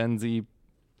know Gen Z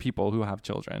people who have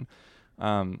children.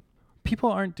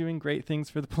 People aren't doing great things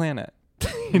for the planet.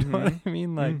 You know what I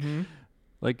mean?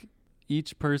 Like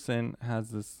each person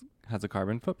has a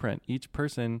carbon footprint. Each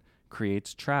person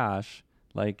creates trash.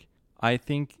 Like, I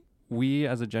think we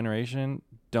as a generation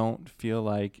don't feel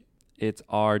like it's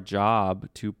our job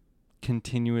to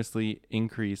continuously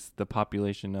increase the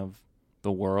population of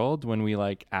the world when we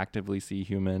like actively see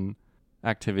human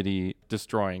activity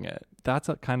destroying it. That's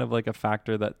a kind of like a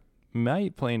factor that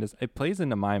might play into, it plays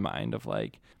into my mind of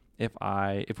like,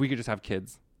 if we could just have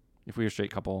kids, if we were a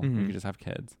straight couple, we could just have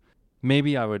kids.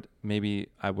 Maybe I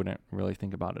wouldn't really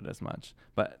think about it as much,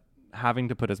 but having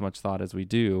to put as much thought as we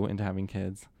do into having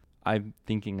kids, I'm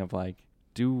thinking of like,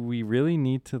 do we really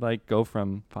need to like go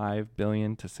from 5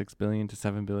 billion to 6 billion to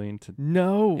 7 billion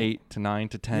to 8 to 9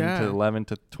 to 10 to 11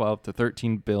 to 12 to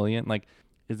 13 billion? Like,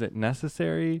 is it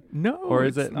necessary? No. Or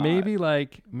is it not. maybe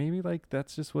like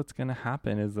that's just what's going to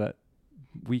happen, is that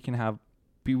we can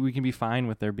be fine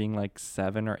with there being like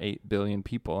 7 or 8 billion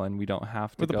people and we don't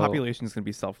have to the population is going to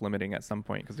be self-limiting at some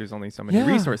point because there's only so many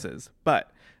resources.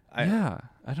 But I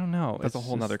don't know. That's a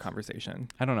whole nother conversation.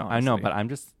 I don't know. Honestly. I know, but I'm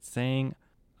just saying,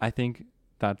 I think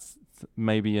that's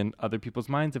maybe in other people's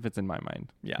minds if it's in my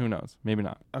mind. Yeah. Who knows? Maybe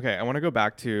not. Okay, I want to go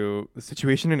back to the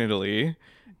situation in Italy.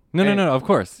 No, of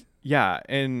course. Yeah,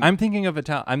 and I'm thinking of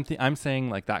I'm saying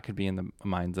like that could be in the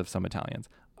minds of some Italians.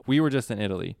 We were just in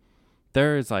Italy.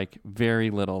 There is like very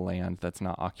little land that's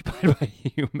not occupied by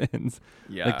humans.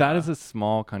 Yeah. Like, that is a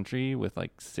small country with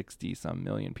like 60 some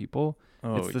million people.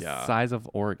 Oh, it's the size of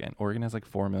Oregon. Oregon has like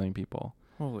 4 million people.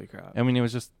 Holy crap. I mean, it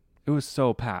was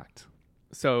so packed.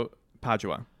 So,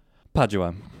 Padua. What do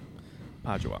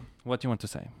you want to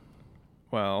say?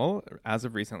 Well, as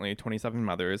of recently, 27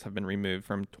 mothers have been removed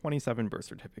from 27 birth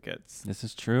certificates. This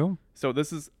is true? So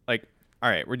this is like, all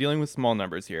right, we're dealing with small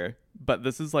numbers here, but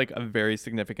this is like a very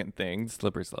significant thing.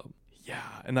 Slippery slope. Yeah,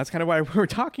 and that's kind of why we're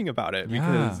talking about it,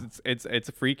 because it's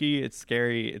freaky, it's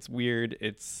scary, it's weird,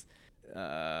 it's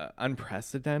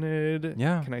unprecedented.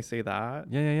 Yeah. Can I say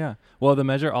that? Yeah. Well, the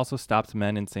measure also stops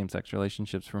men in same-sex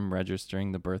relationships from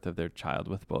registering the birth of their child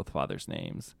with both fathers'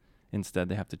 names. Instead,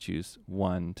 they have to choose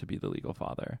one to be the legal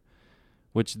father,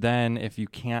 which then, if you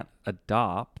can't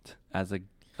adopt as a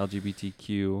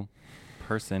LGBTQ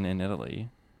person in Italy,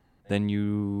 then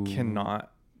you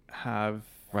cannot have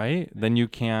then you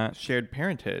can't shared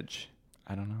parentage.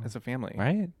 I don't know, as a family,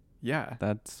 right? Yeah,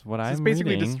 that's what I'm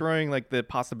basically reading. Destroying like the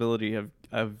possibility of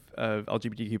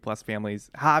LGBTQ plus families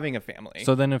having a family.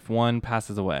 So then, if one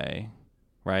passes away,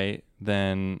 right,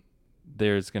 then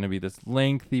there's going to be this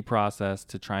lengthy process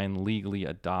to try and legally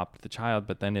adopt the child.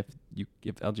 But then if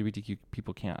LGBTQ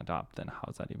people can't adopt, then how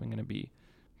is that even going to be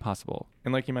possible?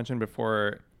 And like you mentioned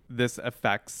before, this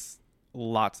affects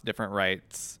lots of different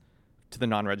rights to the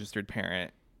non-registered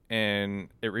parent, and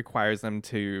it requires them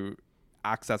to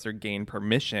access or gain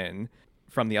permission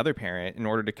from the other parent in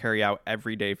order to carry out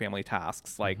everyday family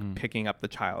tasks like picking up the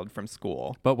child from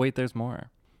school. But wait, there's more.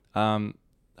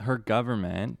 Her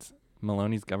government,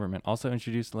 Meloni's government, also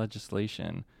introduced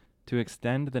legislation to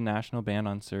extend the national ban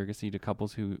on surrogacy to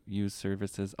couples who use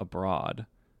services abroad.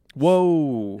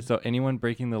 Whoa. So anyone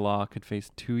breaking the law could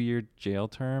face 2-year jail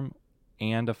term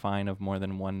and a fine of more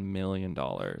than $1 million.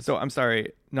 So I'm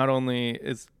sorry, not only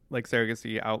is like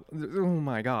surrogacy out, oh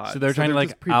my God. So they're trying to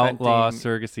like outlaw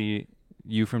surrogacy,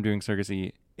 you from doing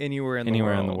surrogacy anywhere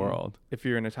in the world. If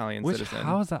you're an Italian citizen.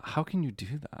 How is that? How can you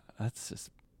do that? That's just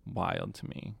wild to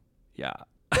me. Yeah.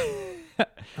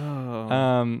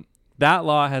 Oh. That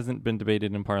law hasn't been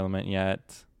debated in Parliament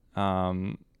yet.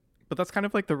 But that's kind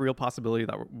of like the real possibility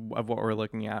of what we're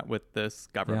looking at with this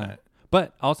government. Yeah.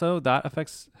 But also that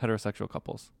affects heterosexual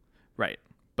couples. Right.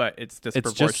 But it's It's just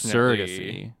disproportionately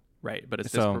surrogacy. right. But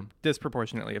it's So-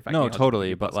 disproportionately affecting No,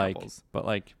 totally. LGBTQ+ But like, couples.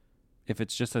 if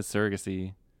it's just a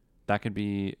surrogacy, that could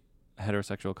be a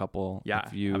heterosexual couple. Yeah,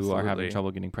 if you are absolutely. having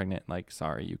trouble getting pregnant, like,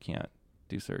 sorry, you can't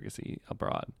do surrogacy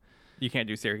abroad. You can't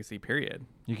do surrogacy, period.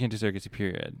 You can't do surrogacy,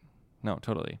 period. No,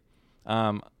 totally.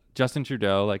 Justin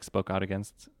Trudeau like spoke out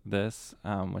against this,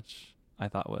 which I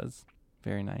thought was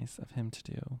very nice of him to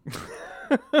do.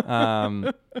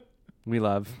 We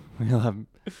love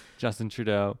Justin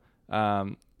Trudeau.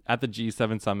 At the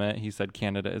G7 summit, he said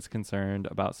Canada is concerned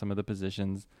about some of the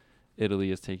positions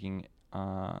Italy is taking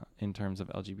in terms of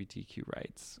LGBTQ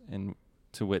rights, and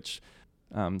to which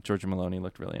Giorgia Meloni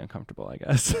looked really uncomfortable, I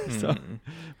guess. So,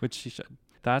 which she should.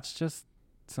 That's just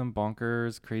some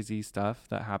bonkers, crazy stuff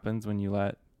that happens when you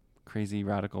let crazy,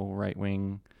 radical,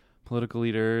 right-wing political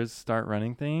leaders start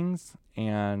running things.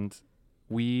 And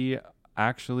we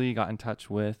actually got in touch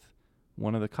with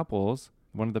one of the couples.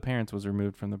 One of the parents was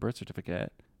removed from the birth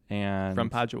certificate. And From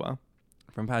Padua.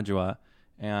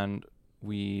 And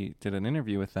we did an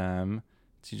interview with them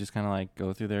to just kind of like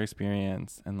go through their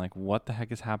experience and like what the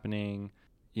heck is happening,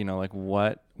 you know, like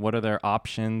what are their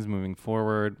options moving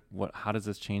forward, how does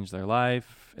this change their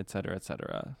life, et cetera, et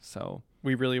cetera. So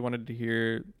we really wanted to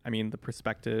hear, the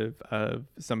perspective of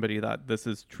somebody that this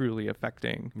is truly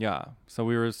affecting. Yeah. So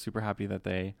we were super happy that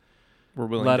they were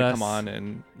willing to come on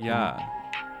and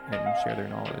share their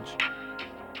knowledge.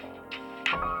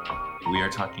 We are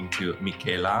talking to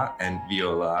Michela and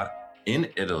Viola in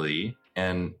Italy,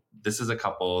 and this is a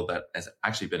couple that has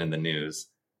actually been in the news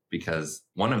because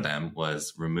one of them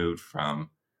was removed from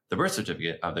the birth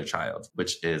certificate of their child,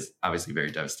 which is obviously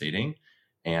very devastating.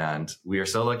 And we are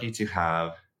so lucky to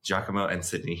have Giacomo and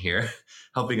Sydney here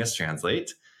helping us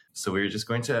translate. So we were just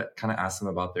going to kind of ask them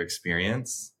about their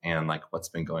experience and like what's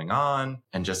been going on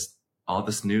and just all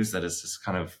this news that has just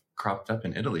kind of cropped up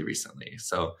in Italy recently.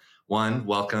 So one,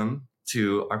 welcome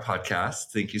to our podcast.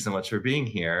 Thank you so much for being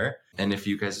here. And if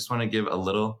you guys just want to give a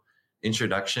little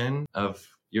introduction of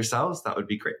yourselves, that would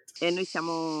be great.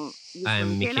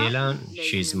 I'm Michela.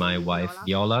 She's my wife,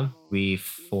 Viola. We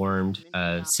formed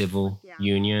a civil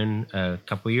union a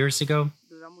couple years ago.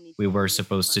 We were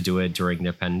supposed to do it during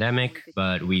the pandemic,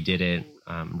 but we did it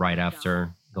right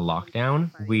after the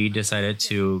lockdown. We decided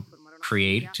to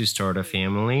start a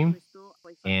family.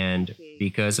 And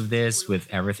because of this, with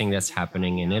everything that's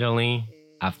happening in Italy,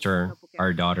 after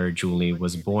our daughter Julie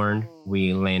was born,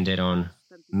 we landed on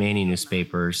many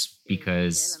newspapers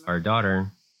because our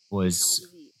daughter was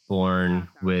born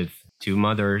with two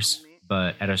mothers,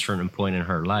 but at a certain point in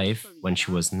her life, when she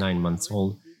was 9 months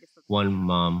old, one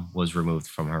mom was removed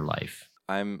from her life.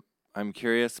 I'm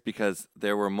curious because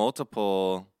there were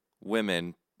multiple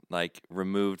women like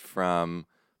removed from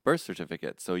birth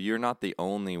certificates. So you're not the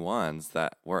only ones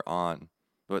that were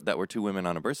two women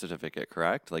on a birth certificate,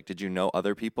 correct? Like, did you know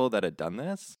other people that had done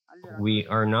this? We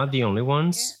are not the only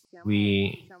ones.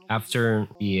 After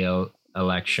the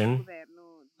election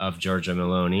of Giorgia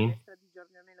Meloni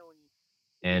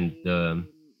and the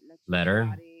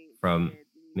letter from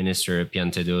Minister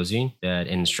Piantedosi that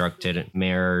instructed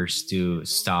mayors to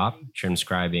stop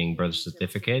transcribing birth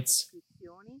certificates,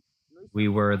 we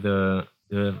were the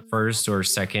first or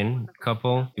second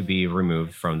couple to be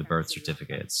removed from the birth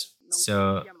certificates.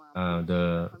 So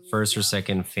the first or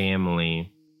second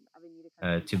family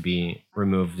to be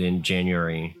removed in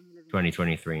January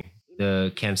 2023.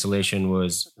 The cancellation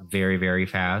was very, very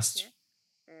fast.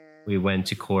 We went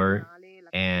to court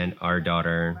and our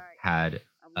daughter had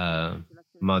a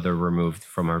mother removed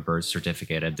from her birth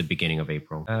certificate at the beginning of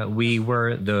April. We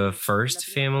were the first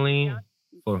family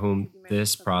for whom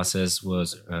this process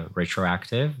was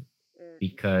retroactive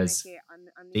because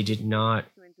they did not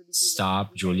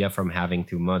stop Julia from having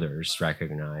two mothers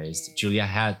recognized. Julia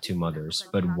had two mothers,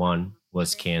 but one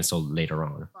was canceled later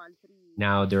on.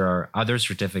 Now there are other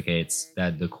certificates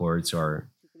that the courts are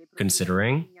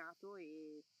considering.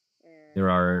 There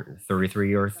are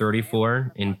 33 or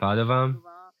 34 in Padova.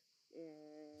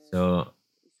 So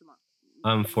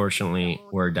unfortunately,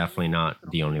 we're definitely not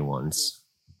the only ones.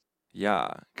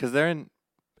 Yeah, because they're in,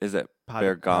 is it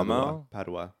Bergamo?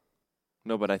 Padua.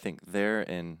 No, but I think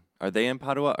are they in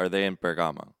Padua or are they in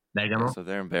Bergamo? Bergamo? Yeah, so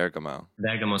they're in Bergamo.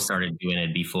 Bergamo started doing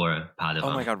it before Padova.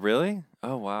 Oh my God, really?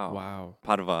 Oh, wow. Wow.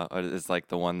 Padua is like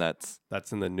the one that's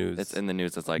in the news. It's in the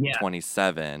news. It's like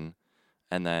 27.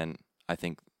 And then I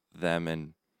think them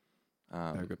in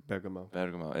Bergamo.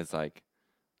 Bergamo is like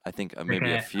I think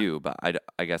maybe a Okay. few, but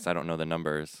I guess I don't know the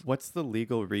numbers. What's the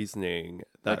legal reasoning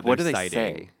that Like, what do they're they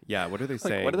citing? say? Yeah, what are they Like,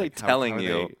 saying? what are they Like, telling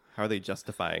you? How are they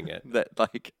justifying it? That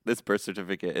like this birth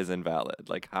certificate is invalid.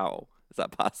 Like, how is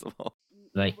that possible?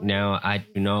 Like now, I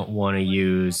do not want to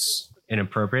use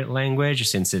inappropriate language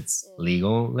since it's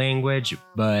legal language,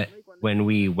 but when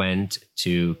we went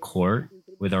to court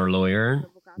with our lawyer,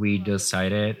 we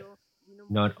decided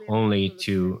not only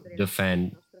to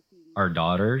defend our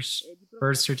daughter's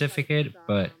birth certificate,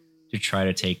 but to try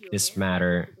to take this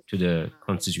matter to the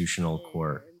constitutional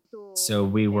court. So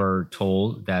we were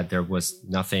told that there was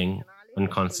nothing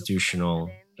unconstitutional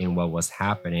in what was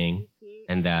happening,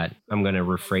 and that I'm going to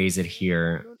rephrase it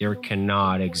here, there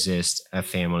cannot exist a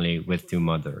family with two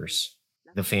mothers.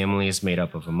 The family is made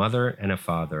up of a mother and a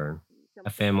father. A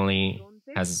family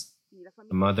has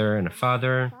a mother and a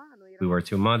father. We were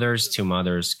two mothers. Two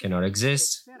mothers cannot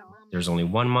exist. There's only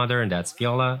one mother, and that's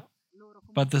Viola.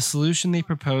 But the solution they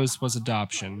proposed was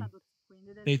adoption.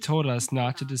 They told us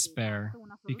not to despair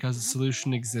because a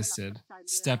solution existed,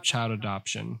 stepchild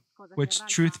adoption, which,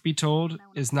 truth be told,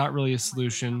 is not really a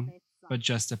solution, but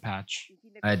just a patch.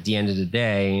 At the end of the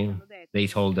day, they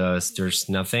told us there's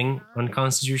nothing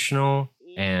unconstitutional,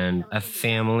 and a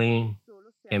family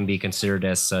can be considered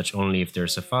as such only if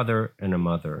there's a father and a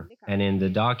mother. And in the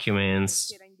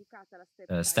documents,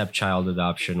 stepchild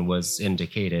adoption was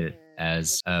indicated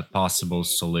as a possible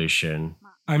solution.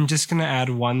 I'm just going to add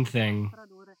one thing.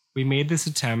 We made this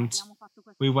attempt.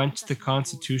 We went to the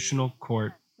Constitutional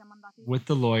Court with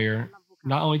the lawyer,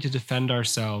 not only to defend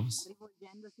ourselves,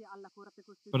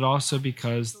 but also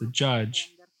because the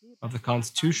judge of the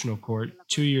Constitutional Court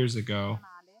 2 years ago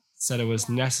said it was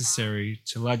necessary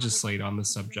to legislate on the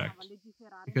subject,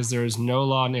 because there is no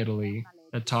law in Italy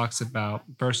that talks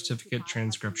about birth certificate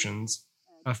transcriptions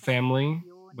of family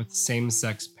with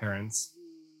same-sex parents.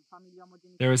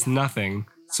 There is nothing,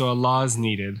 so a law is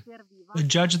needed. The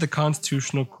judge of the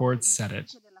Constitutional Court said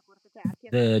it.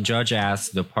 The judge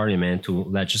asked the parliament to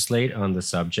legislate on the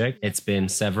subject. It's been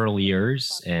several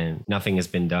years and nothing has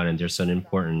been done, and there's an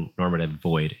important normative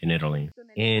void in Italy.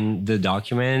 In the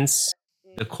documents,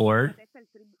 the court,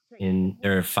 in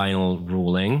their final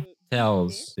ruling,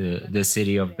 tells the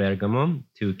city of Bergamo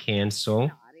to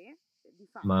cancel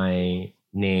my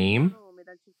name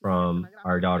from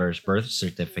our daughter's birth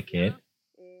certificate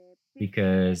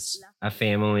because a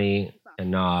family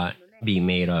cannot be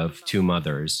made of two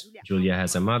mothers. Giulia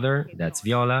has a mother, that's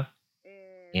Viola,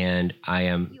 and I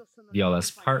am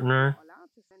Viola's partner,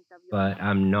 but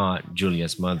I'm not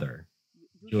Giulia's mother.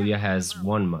 Giulia has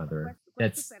one mother.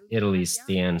 That's Italy's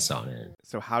stance on it.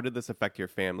 So how did this affect your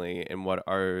family, and what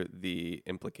are the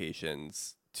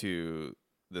implications to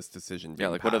this decision being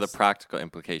Yeah, like what are the passed? practical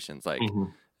implications? Like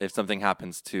if something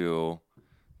happens to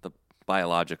the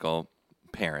biological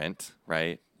parent,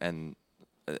 right? And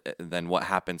then what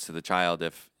happens to the child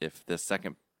if this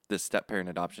step parent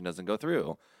adoption doesn't go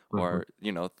through, or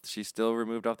she's still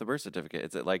removed off the birth certificate?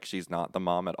 Is it like she's not the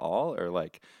mom at all, or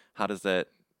like how does it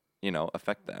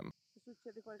affect them?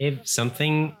 If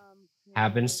something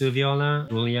happens to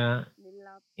Giulia,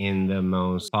 in the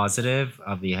most positive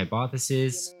of the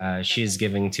hypotheses, she's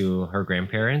giving to her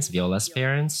grandparents, Viola's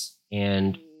parents,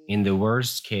 and in the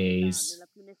worst case,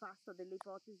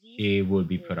 she would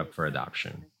be put up for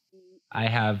adoption. I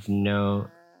have no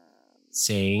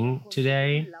saying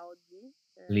today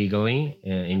legally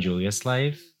in Julia's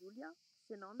life,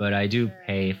 but I do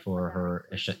pay for her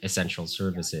essential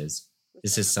services.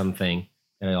 This is something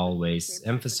that I always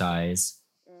emphasize,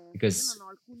 because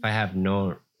if I have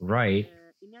no right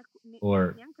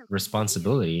or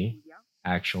responsibility,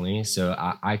 actually, so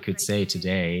I could say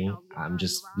today, I'm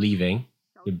just leaving.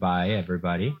 Goodbye,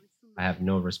 everybody. I have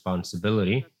no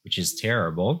responsibility, which is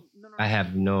terrible. I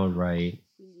have no right,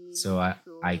 so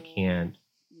I can't.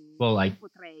 Well,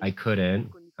 I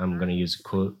couldn't. I'm gonna use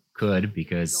could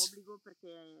because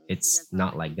it's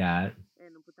not like that.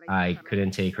 I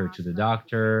couldn't take her to the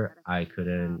doctor. I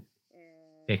couldn't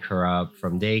pick her up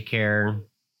from daycare,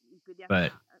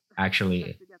 but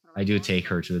actually, I do take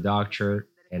her to the doctor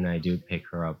and I do pick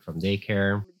her up from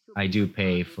daycare. I do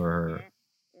pay for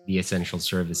the essential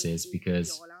services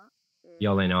because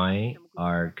Viola and I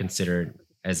are considered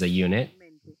as a unit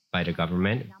by the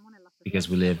government because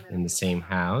we live in the same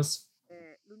house.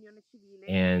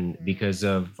 And because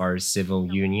of our civil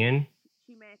union,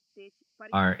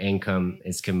 our income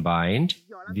is combined.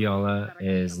 Viola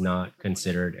is not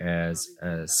considered as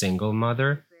a single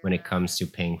mother when it comes to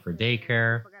paying for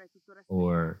daycare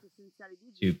or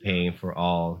to paying for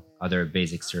all other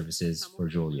basic services for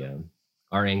Julia.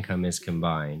 Our income is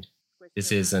combined.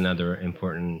 This is another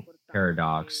important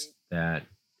paradox that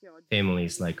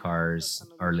families like ours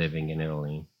are living in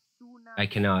Italy. I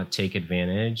cannot take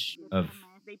advantage of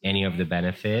any of the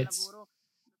benefits.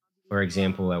 For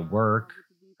example, at work,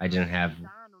 I didn't have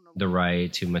the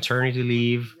right to maternity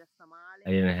leave.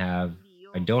 I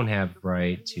don't have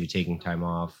right to taking time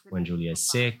off when Julia is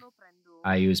sick.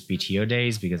 I use PTO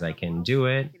days because I can do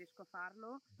it,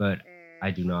 but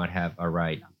I do not have a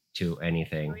right to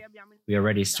anything. We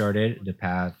already started the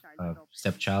path of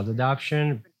stepchild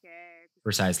adoption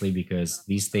precisely because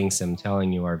these things I'm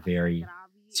telling you are very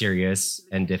serious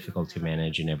and difficult to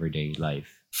manage in everyday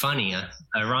life. Funny,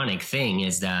 ironic thing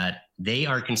is that they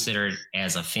are considered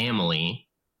as a family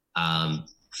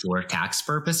for tax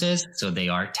purposes. So they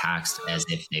are taxed as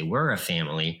if they were a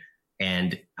family.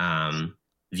 And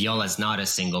Viola is not a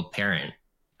single parent,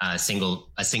 a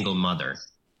single mother.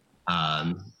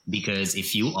 Because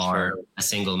if you are a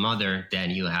single mother, then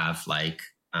you have like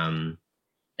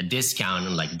a discount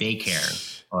on like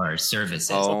daycare or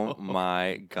services. Oh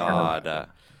my God.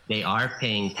 They are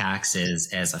paying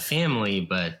taxes as a family,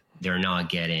 but they're not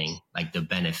getting like the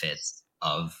benefits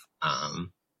of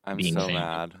I'm being so family.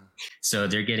 mad. So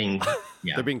they're getting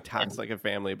They're being taxed like a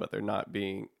family, but they're not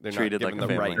Treated given like a the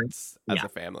family. rights as a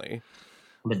family.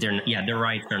 But their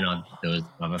rights are not those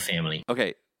of a family.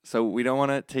 Okay, so we don't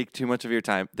want to take too much of your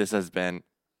time. This has been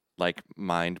like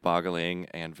mind-boggling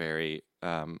and very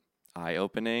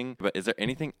eye-opening. But is there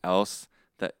anything else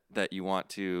that you want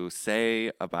to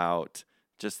say about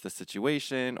just the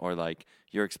situation or like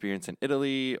your experience in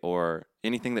Italy or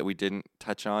anything that we didn't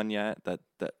touch on yet that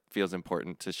feels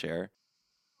important to share?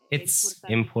 It's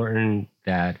important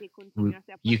that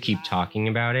you keep talking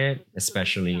about it,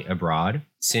 especially abroad.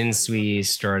 Since we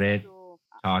started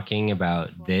talking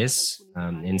about this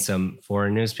in some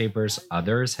foreign newspapers,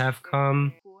 others have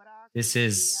come. This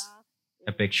is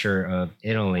a picture of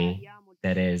Italy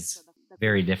that is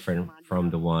very different from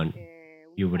the one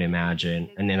you would imagine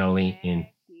an Italy in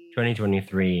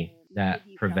 2023 that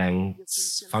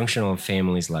prevents functional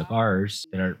families like ours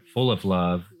that are full of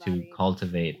love to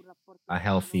cultivate a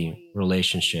healthy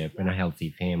relationship and a healthy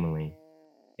family.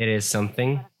 It is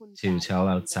something to tell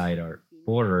outside our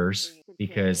borders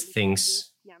because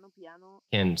things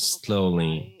can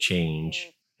slowly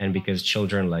change. And because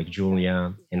children like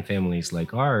Julia and families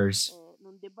like ours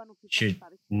should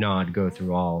not go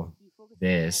through all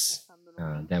this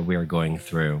that we're going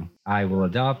through. I will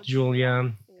adopt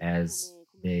Julia as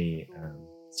they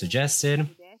suggested,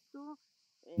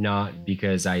 not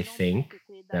because I think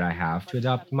that I have to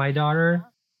adopt my daughter,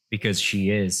 because she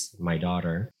is my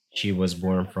daughter. She was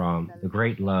born from the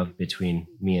great love between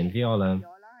me and Viola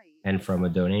and from a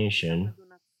donation.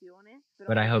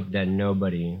 But I hope that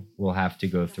nobody will have to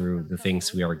go through the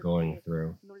things we are going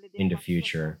through in the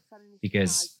future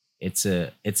because it's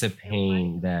a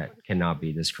pain that cannot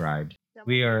be described.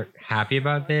 We are happy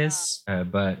about this,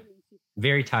 but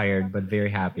very tired, but very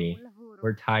happy.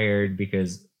 We're tired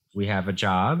because we have a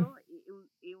job,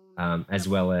 as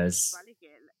well as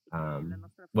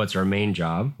what's our main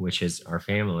job, which is our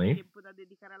family.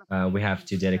 We have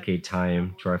to dedicate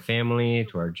time to our family,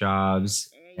 to our jobs,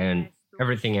 and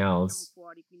everything else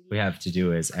we have to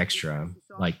do is extra,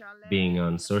 like being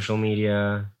on social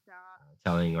media,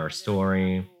 telling our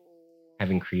story,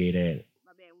 having created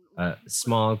a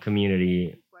small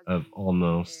community of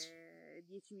almost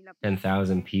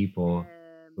 10,000 people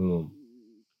who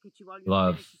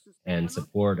love and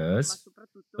support us,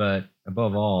 but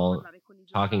above all,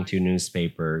 talking to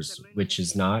newspapers, which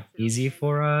is not easy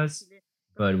for us,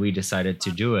 but we decided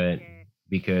to do it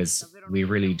because we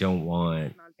really don't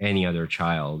want any other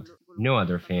child, no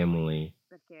other family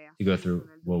to go through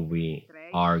what we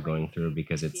are going through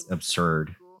because it's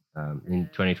absurd in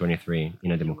 2023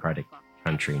 in a democratic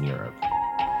country in Europe.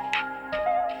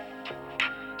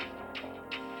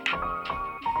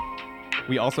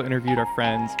 We also interviewed our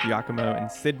friends Giacomo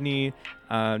and Sydney.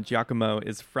 Giacomo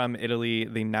is from Italy.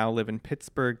 They now live in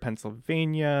Pittsburgh,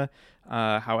 Pennsylvania.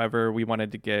 However, we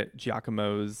wanted to get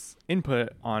Giacomo's input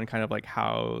on kind of like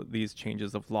how these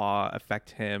changes of law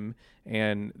affect him.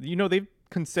 And, they've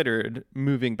considered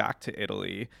moving back to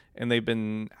Italy, and they've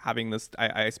been having this,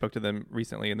 I spoke to them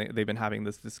recently, and they've been having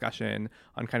this discussion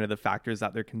on kind of the factors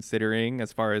that they're considering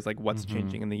as far as like what's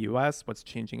changing in the US, what's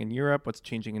changing in Europe, what's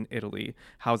changing in Italy,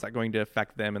 how's that going to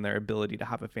affect them and their ability to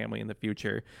have a family in the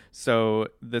future. So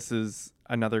this is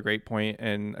another great point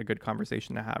and a good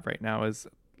conversation to have right now is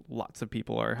lots of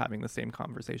people are having the same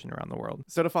conversation around the world.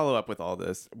 So to follow up with all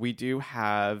this, we do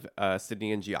have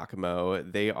Sydney and Giacomo.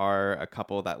 They are a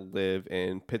couple that live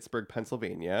in Pittsburgh,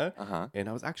 Pennsylvania. And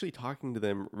I was actually talking to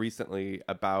them recently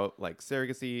about like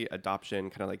surrogacy, adoption,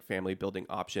 kind of like family building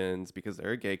options, because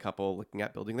they're a gay couple looking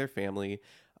at building their family.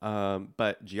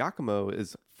 But Giacomo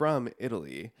is from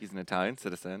Italy. He's an Italian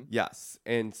citizen. Yes.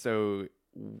 And so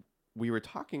we were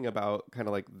talking about kind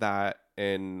of like that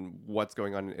and what's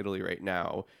going on in Italy right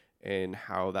now and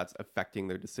how that's affecting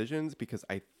their decisions, because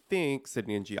I think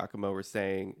Sydney and Giacomo were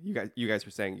saying, you guys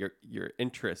were saying your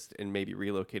interest in maybe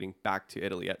relocating back to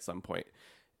Italy at some point.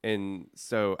 And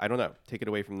so I don't know, take it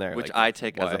away from there. Which like, I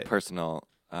take as a personal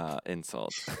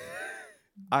insult.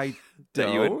 I don't,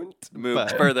 that you would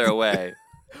move further away.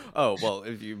 Oh, well,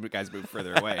 if you guys move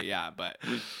further away, yeah, but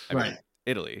I mean,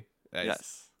 Italy,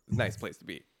 it's a nice place to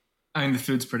be. I mean, the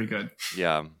food's pretty good.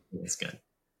 Yeah. It's good.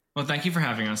 Well, thank you for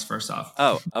having us, first off.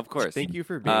 Oh, of course. Thank you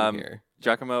for being here.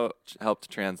 Giacomo helped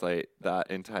translate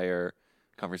that entire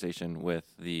conversation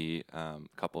with the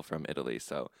couple from Italy.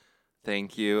 So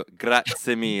thank you.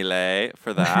 Grazie mille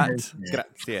for that.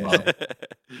 Grazie.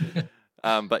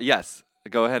 But yes,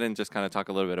 go ahead and just kind of talk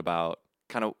a little bit about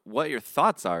kind of what your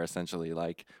thoughts are, essentially.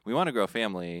 Like, we want to grow a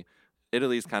family.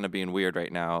 Italy's kind of being weird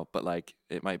right now, but like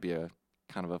it might be a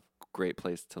kind of a great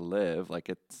place to live. Like,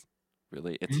 it's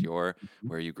your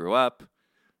where you grew up.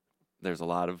 There's a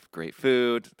lot of great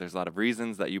food. There's a lot of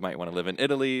reasons that you might want to live in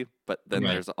Italy, but then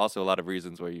there's also a lot of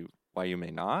reasons why you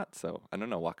may not. So I don't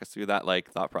know, walk us through that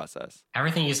like thought process.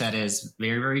 Everything you said is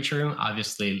very, very true.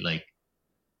 Obviously, like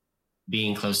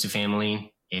being close to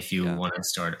family, if you want to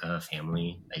start a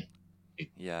family, like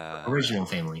original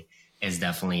family, is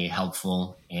definitely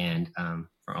helpful, and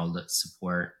for all the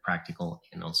support, practical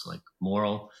and also like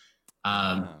moral.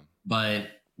 But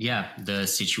yeah, the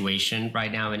situation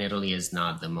right now in Italy is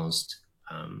not the most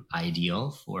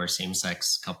ideal for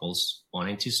same-sex couples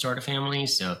wanting to start a family.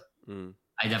 So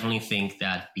I definitely think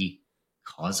that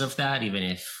because of that, even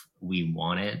if we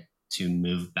wanted to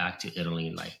move back to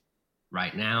Italy, like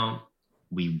right now,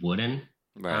 we wouldn't.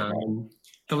 Right.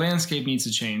 The landscape needs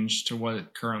to change to what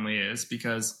it currently is,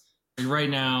 because like right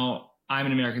now I'm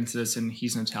an American citizen,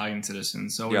 he's an Italian citizen.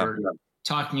 So we're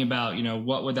talking about,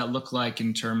 what would that look like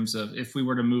in terms of if we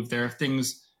were to move there, if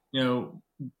things,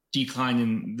 decline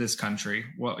in this country.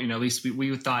 Well, at least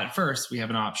we thought at first we have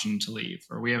an option to leave,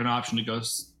 or we have an option to go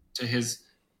to his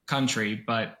country.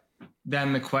 But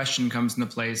then the question comes in the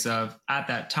place of, at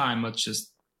that time, let's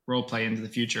just role play into the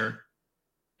future.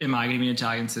 Am I going to be an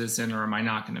Italian citizen, or am I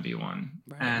not going to be one?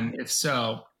 Right. And if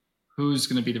so, who's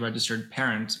going to be the registered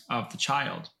parent of the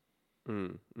child?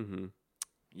 Mm-hmm.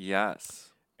 Yes.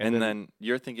 And then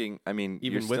you're thinking, I mean,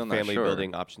 even you're with still not family sure.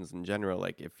 building options in general,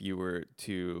 like if you were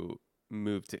to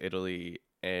move to Italy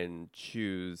and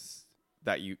choose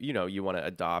that you want to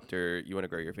adopt or you want to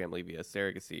grow your family via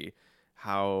surrogacy,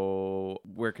 how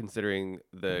we're considering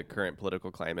the current political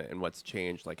climate and what's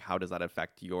changed, like how does that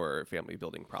affect your family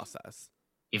building process?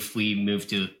 If we move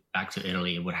back to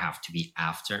Italy, it would have to be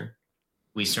after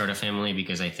we start a family,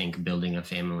 because I think building a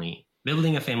family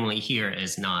here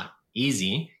is not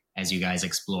easy, as you guys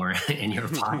explore in your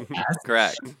podcast.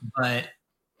 Correct. But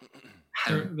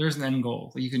there's an end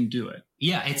goal. You can do it.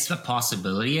 Yeah, it's a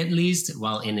possibility at least.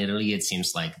 While in Italy, it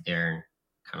seems like they're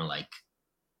kind of like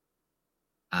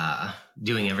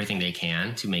doing everything they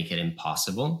can to make it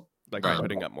impossible. Like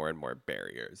putting up more and more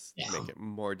barriers to make it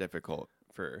more difficult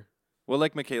for... Well,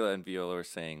 like Michaela and Viola were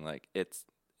saying, like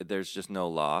there's just no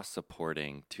law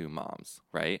supporting two moms,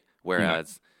 right?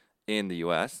 Whereas in the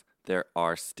U.S., there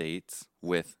are states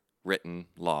with written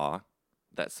law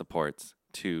that supports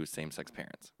two same-sex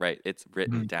parents, right? It's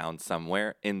written down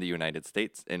somewhere in the United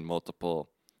States, in multiple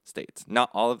states. Not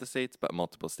all of the states, but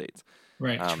multiple states.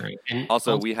 Right. And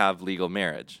also, we have legal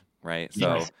marriage, right?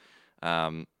 So,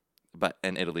 and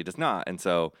Italy does not. And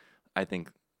so I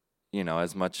think,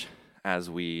 as much as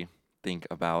we think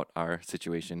about our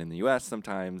situation in the U.S.,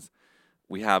 sometimes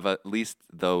we have at least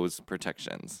those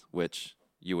protections, which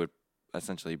you would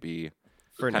essentially be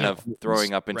kind of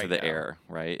throwing up into the air,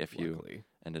 right? If you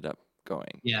ended up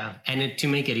going. Yeah. And to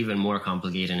make it even more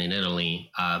complicated in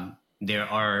Italy, there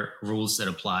are rules that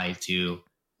apply to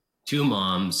two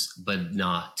moms, but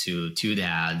not to two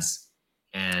dads.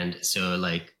 And so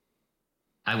like,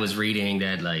 I was reading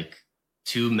that like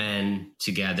two men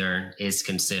together is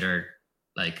considered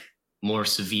like more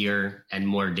severe and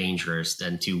more dangerous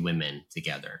than two women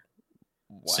together.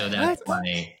 What? So that's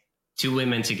why two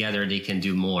women together, they can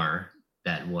do more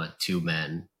than what two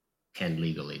men can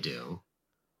legally do.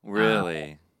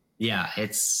 Really? Yeah,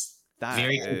 it's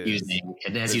very confusing.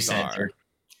 And as you said,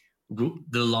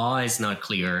 the law is not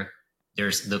clear.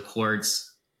 There's the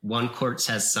courts. One court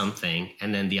says something,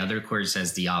 and then the other court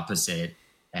says the opposite,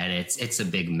 and it's a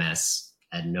big mess,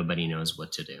 and nobody knows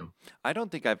what to do. I don't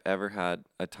think I've ever had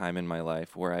a time in my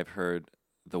life where I've heard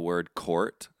the word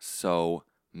court so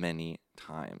many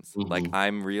times. Like,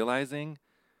 I'm realizing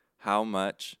how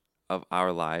much of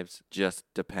our lives just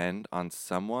depend on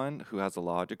someone who has a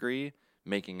law degree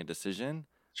making a decision,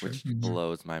 which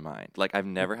blows my mind. Like, I've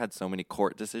never had so many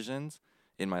court decisions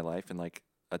in my life in like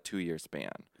a 2-year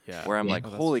span. Yeah. Where I'm like,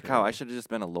 that's holy cow, true. I should have just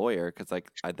been a lawyer because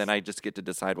like then I just get to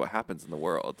decide what happens in the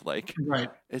world. Like, Right.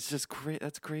 it's just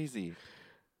that's crazy.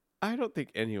 I don't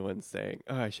think anyone's saying,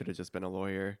 "Oh, I should have just been a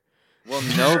lawyer." Well,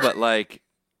 no, but like,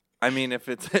 I mean, if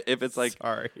it's like,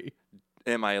 sorry,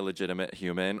 am I a legitimate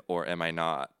human or am I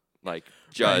not? Like,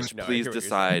 judge, No, I please hear what you're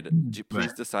decide. saying.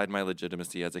 Please decide my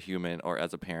legitimacy as a human or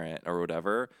as a parent or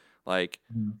whatever. Like,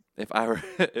 if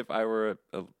I were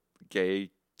a gay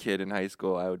kid in high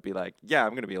school, I would be like, yeah,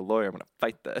 I'm gonna be a lawyer. I'm gonna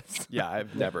fight this. Yeah,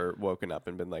 I've never woken up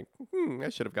and been like, I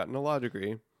should have gotten a law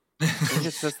degree. I think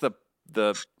it's just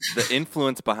the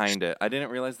influence behind it. I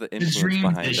didn't realize the The influence dream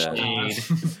behind is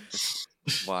it.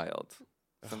 It's wild.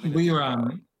 Something to we think were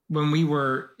about. when we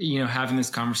were having this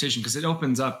conversation, because it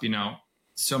opens up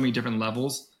so many different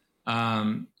levels.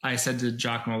 I said to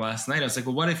Giacomo last night, I was like,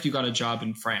 well, what if you got a job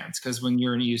in France? Because when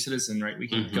you're an EU citizen, right, we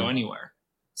can go anywhere.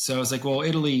 So I was like, well,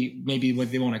 Italy, maybe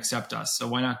they won't accept us. So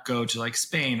why not go to like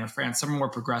Spain or France, somewhere more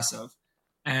progressive?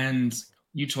 And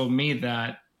you told me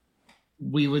that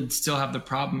we would still have the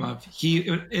problem of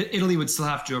Italy would still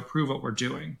have to approve what we're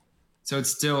doing. So it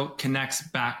still connects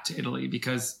back to Italy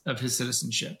because of his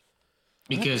citizenship.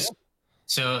 Because,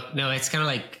 it's kind of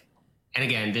like, and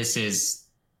again, this is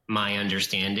my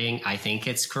understanding. I think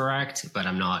it's correct, but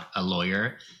I'm not a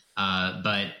lawyer.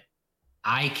 But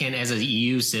I can, as an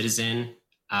EU citizen,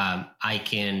 I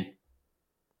can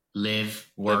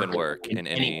live and work in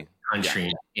any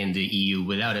country in the EU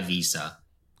without a visa.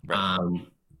 Right.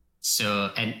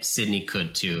 And Sydney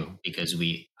could too, because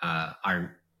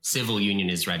our civil union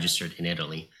is registered in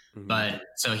Italy. But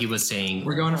so he was saying,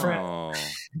 we're going to France.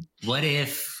 What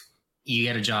if you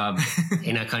get a job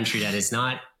in a country that is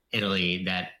not Italy,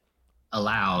 that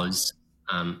allows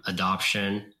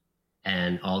adoption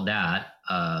and all that?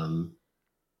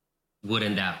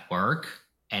 Wouldn't that work?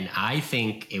 And I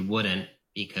think it wouldn't,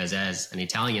 because as an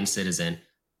Italian citizen,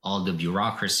 all the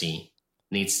bureaucracy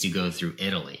needs to go through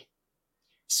Italy.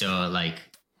 So like,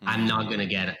 I'm not going to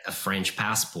get a French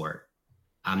passport.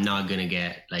 I'm not going to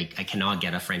get, I cannot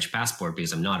get a French passport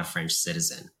because I'm not a French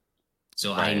citizen.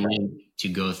 So I need to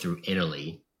go through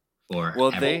Italy for.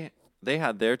 Well, they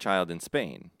had their child in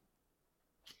Spain,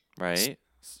 right?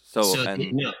 So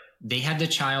they had the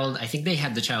child. I think they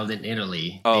had the child in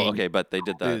Italy. Okay, but they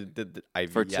did the IVF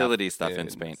fertility stuff in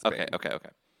Spain. Okay.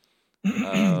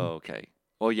 Okay.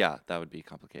 Well, yeah, that would be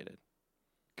complicated.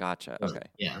 Gotcha. Okay.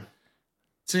 Yeah.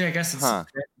 So I guess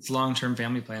it's long-term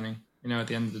family planning. At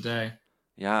the end of the day.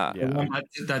 Yeah.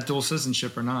 That dual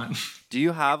citizenship or not. Do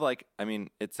you have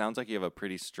it sounds like you have a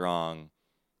pretty strong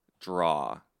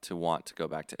draw to want to go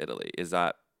back to Italy. Is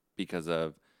that because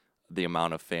of the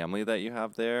amount of family that you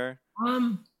have there?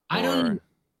 I don't.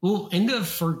 Well, in the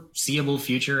foreseeable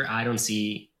future, I don't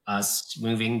see us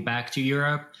moving back to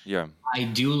Europe. Yeah. I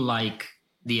do like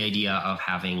the idea of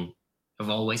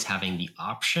always having the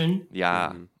option.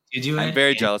 Yeah. To do it. I'm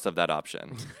very jealous of that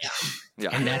option. Yeah.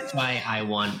 And that's why I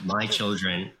want my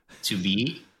children to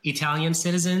be Italian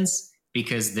citizens,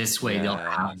 because this way they'll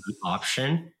have the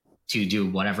option to do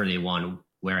whatever they want,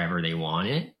 wherever they want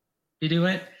it to do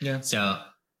it. Yeah. So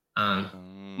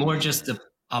more just the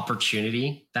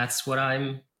opportunity. That's what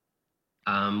I'm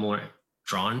more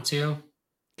drawn to.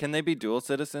 Can they be dual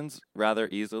citizens rather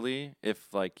easily if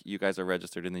you guys are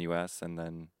registered in the US and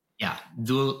then? Yeah,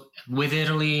 with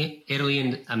Italy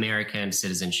and American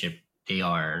citizenship, they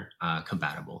are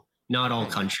compatible. Not all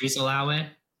countries allow it.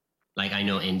 I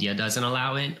know India doesn't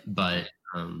allow it, but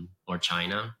or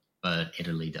China, but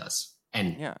Italy does,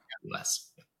 and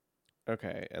US.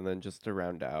 Okay, and then just to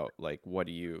round out, what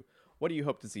do you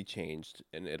hope to see changed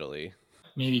in Italy?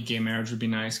 Maybe gay marriage would be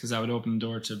nice, because that would open the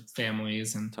door to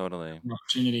families and totally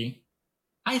opportunity.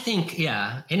 I think, in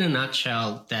a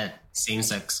nutshell, that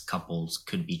same-sex couples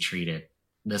could be treated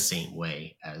the same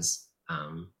way as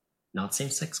not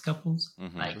same-sex couples,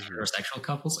 heterosexual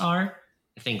couples are.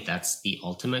 I think that's the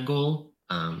ultimate goal.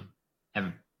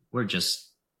 We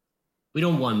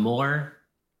don't want more,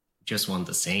 just want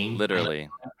the same. Literally.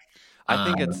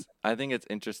 I think it's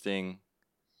interesting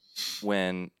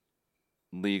when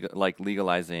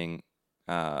legalizing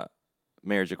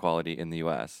marriage equality in the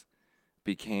US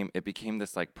became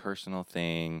this personal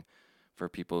thing for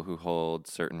people who hold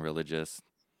certain religious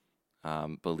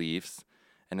beliefs.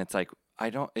 And it's like,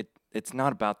 it's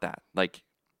not about that. Like,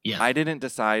 I didn't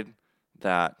decide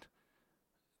that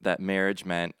marriage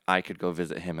meant I could go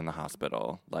visit him in the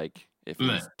hospital, like if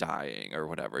he's dying or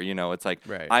whatever, it's like,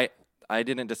 I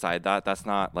didn't decide that. That's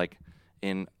not like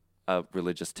in a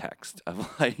religious text of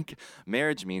like,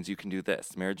 marriage means you can do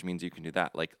this, marriage means you can do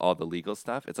that, like all the legal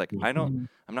stuff. It's like, I'm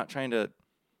not trying to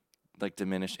like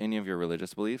diminish any of your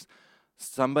religious beliefs.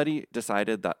 Somebody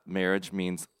decided that marriage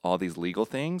means all these legal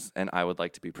things, and I would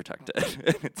like to be protected.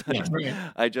 It's like,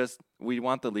 we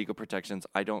want the legal protections.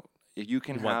 You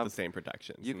can want the same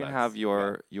protections. You can have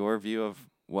your view of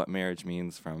what marriage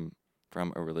means from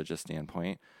a religious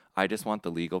standpoint. I just want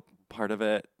the legal part of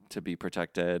it to be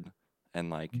protected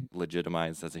and like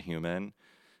legitimized as a human.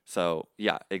 So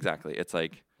yeah, exactly. It's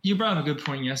like, you brought up a good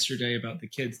point yesterday about the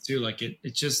kids too. Like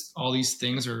it's just all these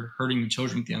things are hurting the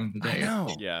children at the end of the day. I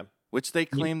know. Yeah. Which they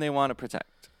claim they want to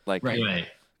protect. Like, Right.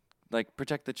 Like,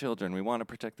 protect the children. We want to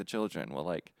protect the children. Well,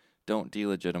 like, don't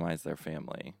delegitimize their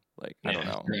family. Like, I don't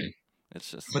know. Right.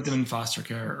 It's just... Put them in foster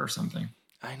care or something.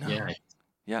 I know.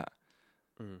 Yeah.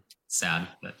 Sad,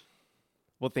 but...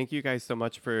 Well, thank you guys so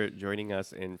much for joining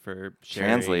us and for sharing.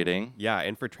 Translating. Yeah,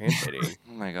 and for translating.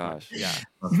 Oh, my gosh. Yeah.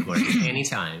 Of course.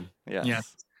 Anytime. Yes. Yeah.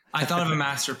 I thought of a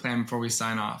master plan before we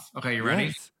sign off. Okay, you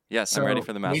ready? Yes, I'm ready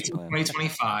for the master plan.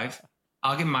 2025,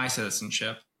 I'll get my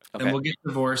citizenship. Okay. Then we'll get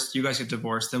divorced. You guys get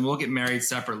divorced. Then we'll get married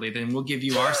separately. Then we'll give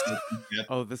you our citizenship.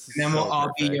 Oh, this is and then so we'll all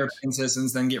be perfect. European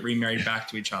citizens, then get remarried back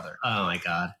to each other. Oh my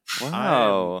God.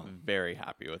 Wow. I'm very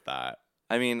happy with that.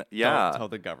 I mean, yeah. Don't tell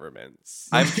the governments.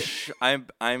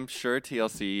 I'm sure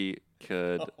TLC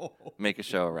could make a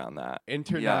show around that.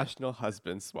 International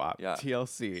husband swap. Yeah.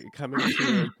 TLC coming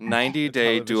to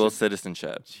 90-day dual television.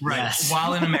 citizenship. Right. Yes.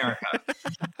 While in America.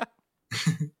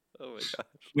 Oh my gosh.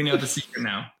 We know the secret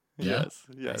now. Yeah.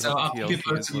 Yes. So I'll keep you TLC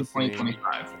posted in is listening.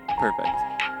 2025. Perfect.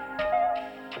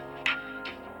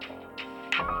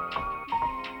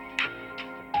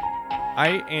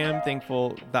 I am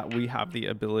thankful that we have the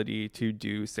ability to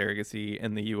do surrogacy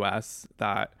in the U.S.,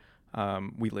 that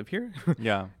we live here.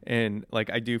 Yeah. And like,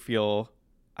 I do feel,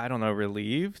 I don't know,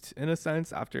 relieved in a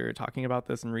sense after talking about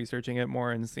this and researching it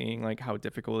more and seeing like how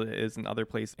difficult it is in other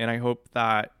places. And I hope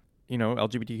that,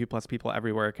 LGBTQ plus people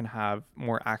everywhere can have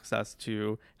more access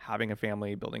to having a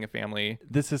family, building a family.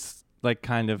 This is like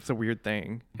kind of... It's a weird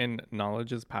thing, and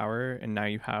knowledge is power. And now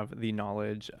you have the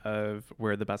knowledge of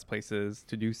where the best places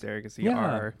to do surrogacy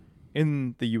are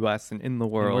in the US and in the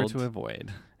world.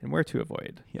 And where to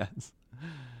avoid. Yes.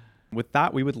 With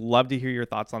that, we would love to hear your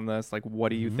thoughts on this. Like, what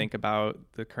do you think about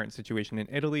the current situation in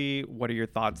Italy? What are your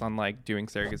thoughts on like doing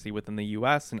surrogacy within the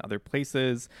US and other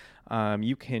places?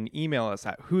 You can email us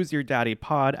at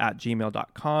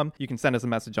who'syourdaddypod@gmail.com. You can send us a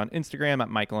message on Instagram at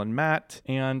Michael and Matt.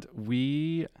 And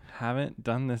we haven't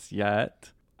done this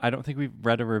yet. I don't think we've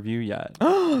read a review yet.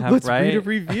 Let's read a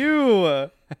review.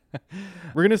 We're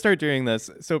going to start doing this.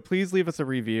 So please leave us a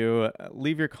review.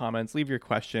 Leave your comments, leave your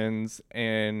questions,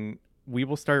 and we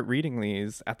will start reading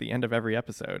these at the end of every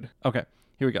episode. Okay,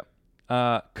 here we go.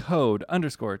 Code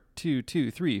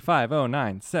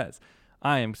 _223509 says,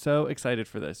 I am so excited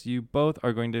for this. You both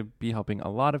are going to be helping a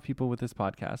lot of people with this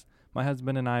podcast. My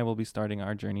husband and I will be starting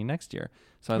our journey next year.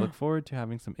 So I look forward to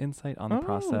having some insight on the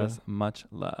process. Much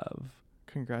love.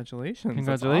 Congratulations.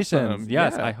 Congratulations. That's awesome.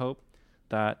 Yes, Yeah. I hope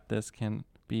that this can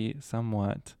be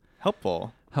somewhat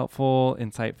helpful,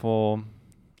 insightful,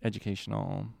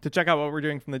 educational. To check out what we're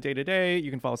doing from the day to day,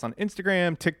 you can follow us on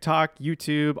Instagram, TikTok,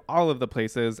 YouTube, all of the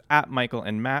places at Michael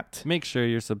and Matt. Make sure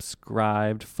you're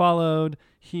subscribed, followed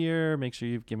here. Make sure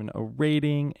you've given a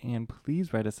rating, and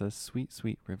please write us a sweet,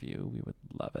 sweet review. We would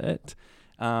love it.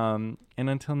 And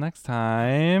until next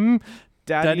time,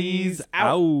 Daddy's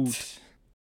out.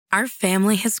 Our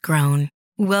family has grown.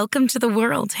 Welcome to the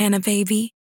world, Hannah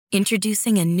baby.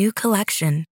 Introducing a new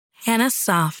collection, Hannah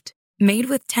Soft, made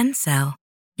with Tencel.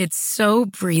 It's so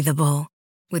breathable,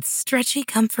 with stretchy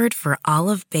comfort for all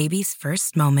of baby's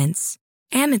first moments.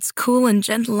 And it's cool and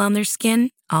gentle on their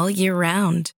skin all year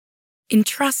round.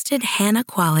 Entrusted Hannah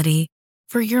quality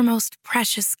for your most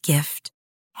precious gift.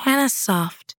 Hannah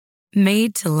Soft,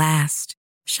 made to last.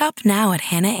 Shop now at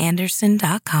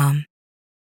hannahanderson.com.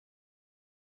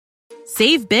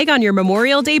 Save big on your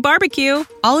Memorial Day barbecue,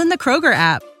 all in the Kroger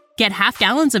app. Get half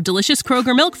gallons of delicious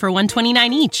Kroger milk for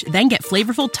 $1.29 each. Then get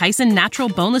flavorful Tyson natural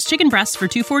boneless chicken breasts for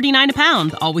 $2.49 a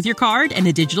pound, all with your card and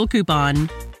a digital coupon.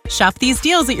 Shop these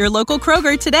deals at your local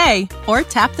Kroger today, or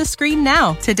tap the screen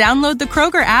now to download the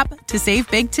Kroger app to save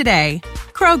big today.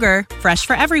 Kroger, fresh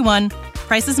for everyone.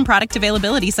 Prices and product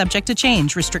availability subject to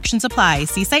change. Restrictions apply.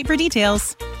 See site for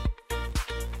details.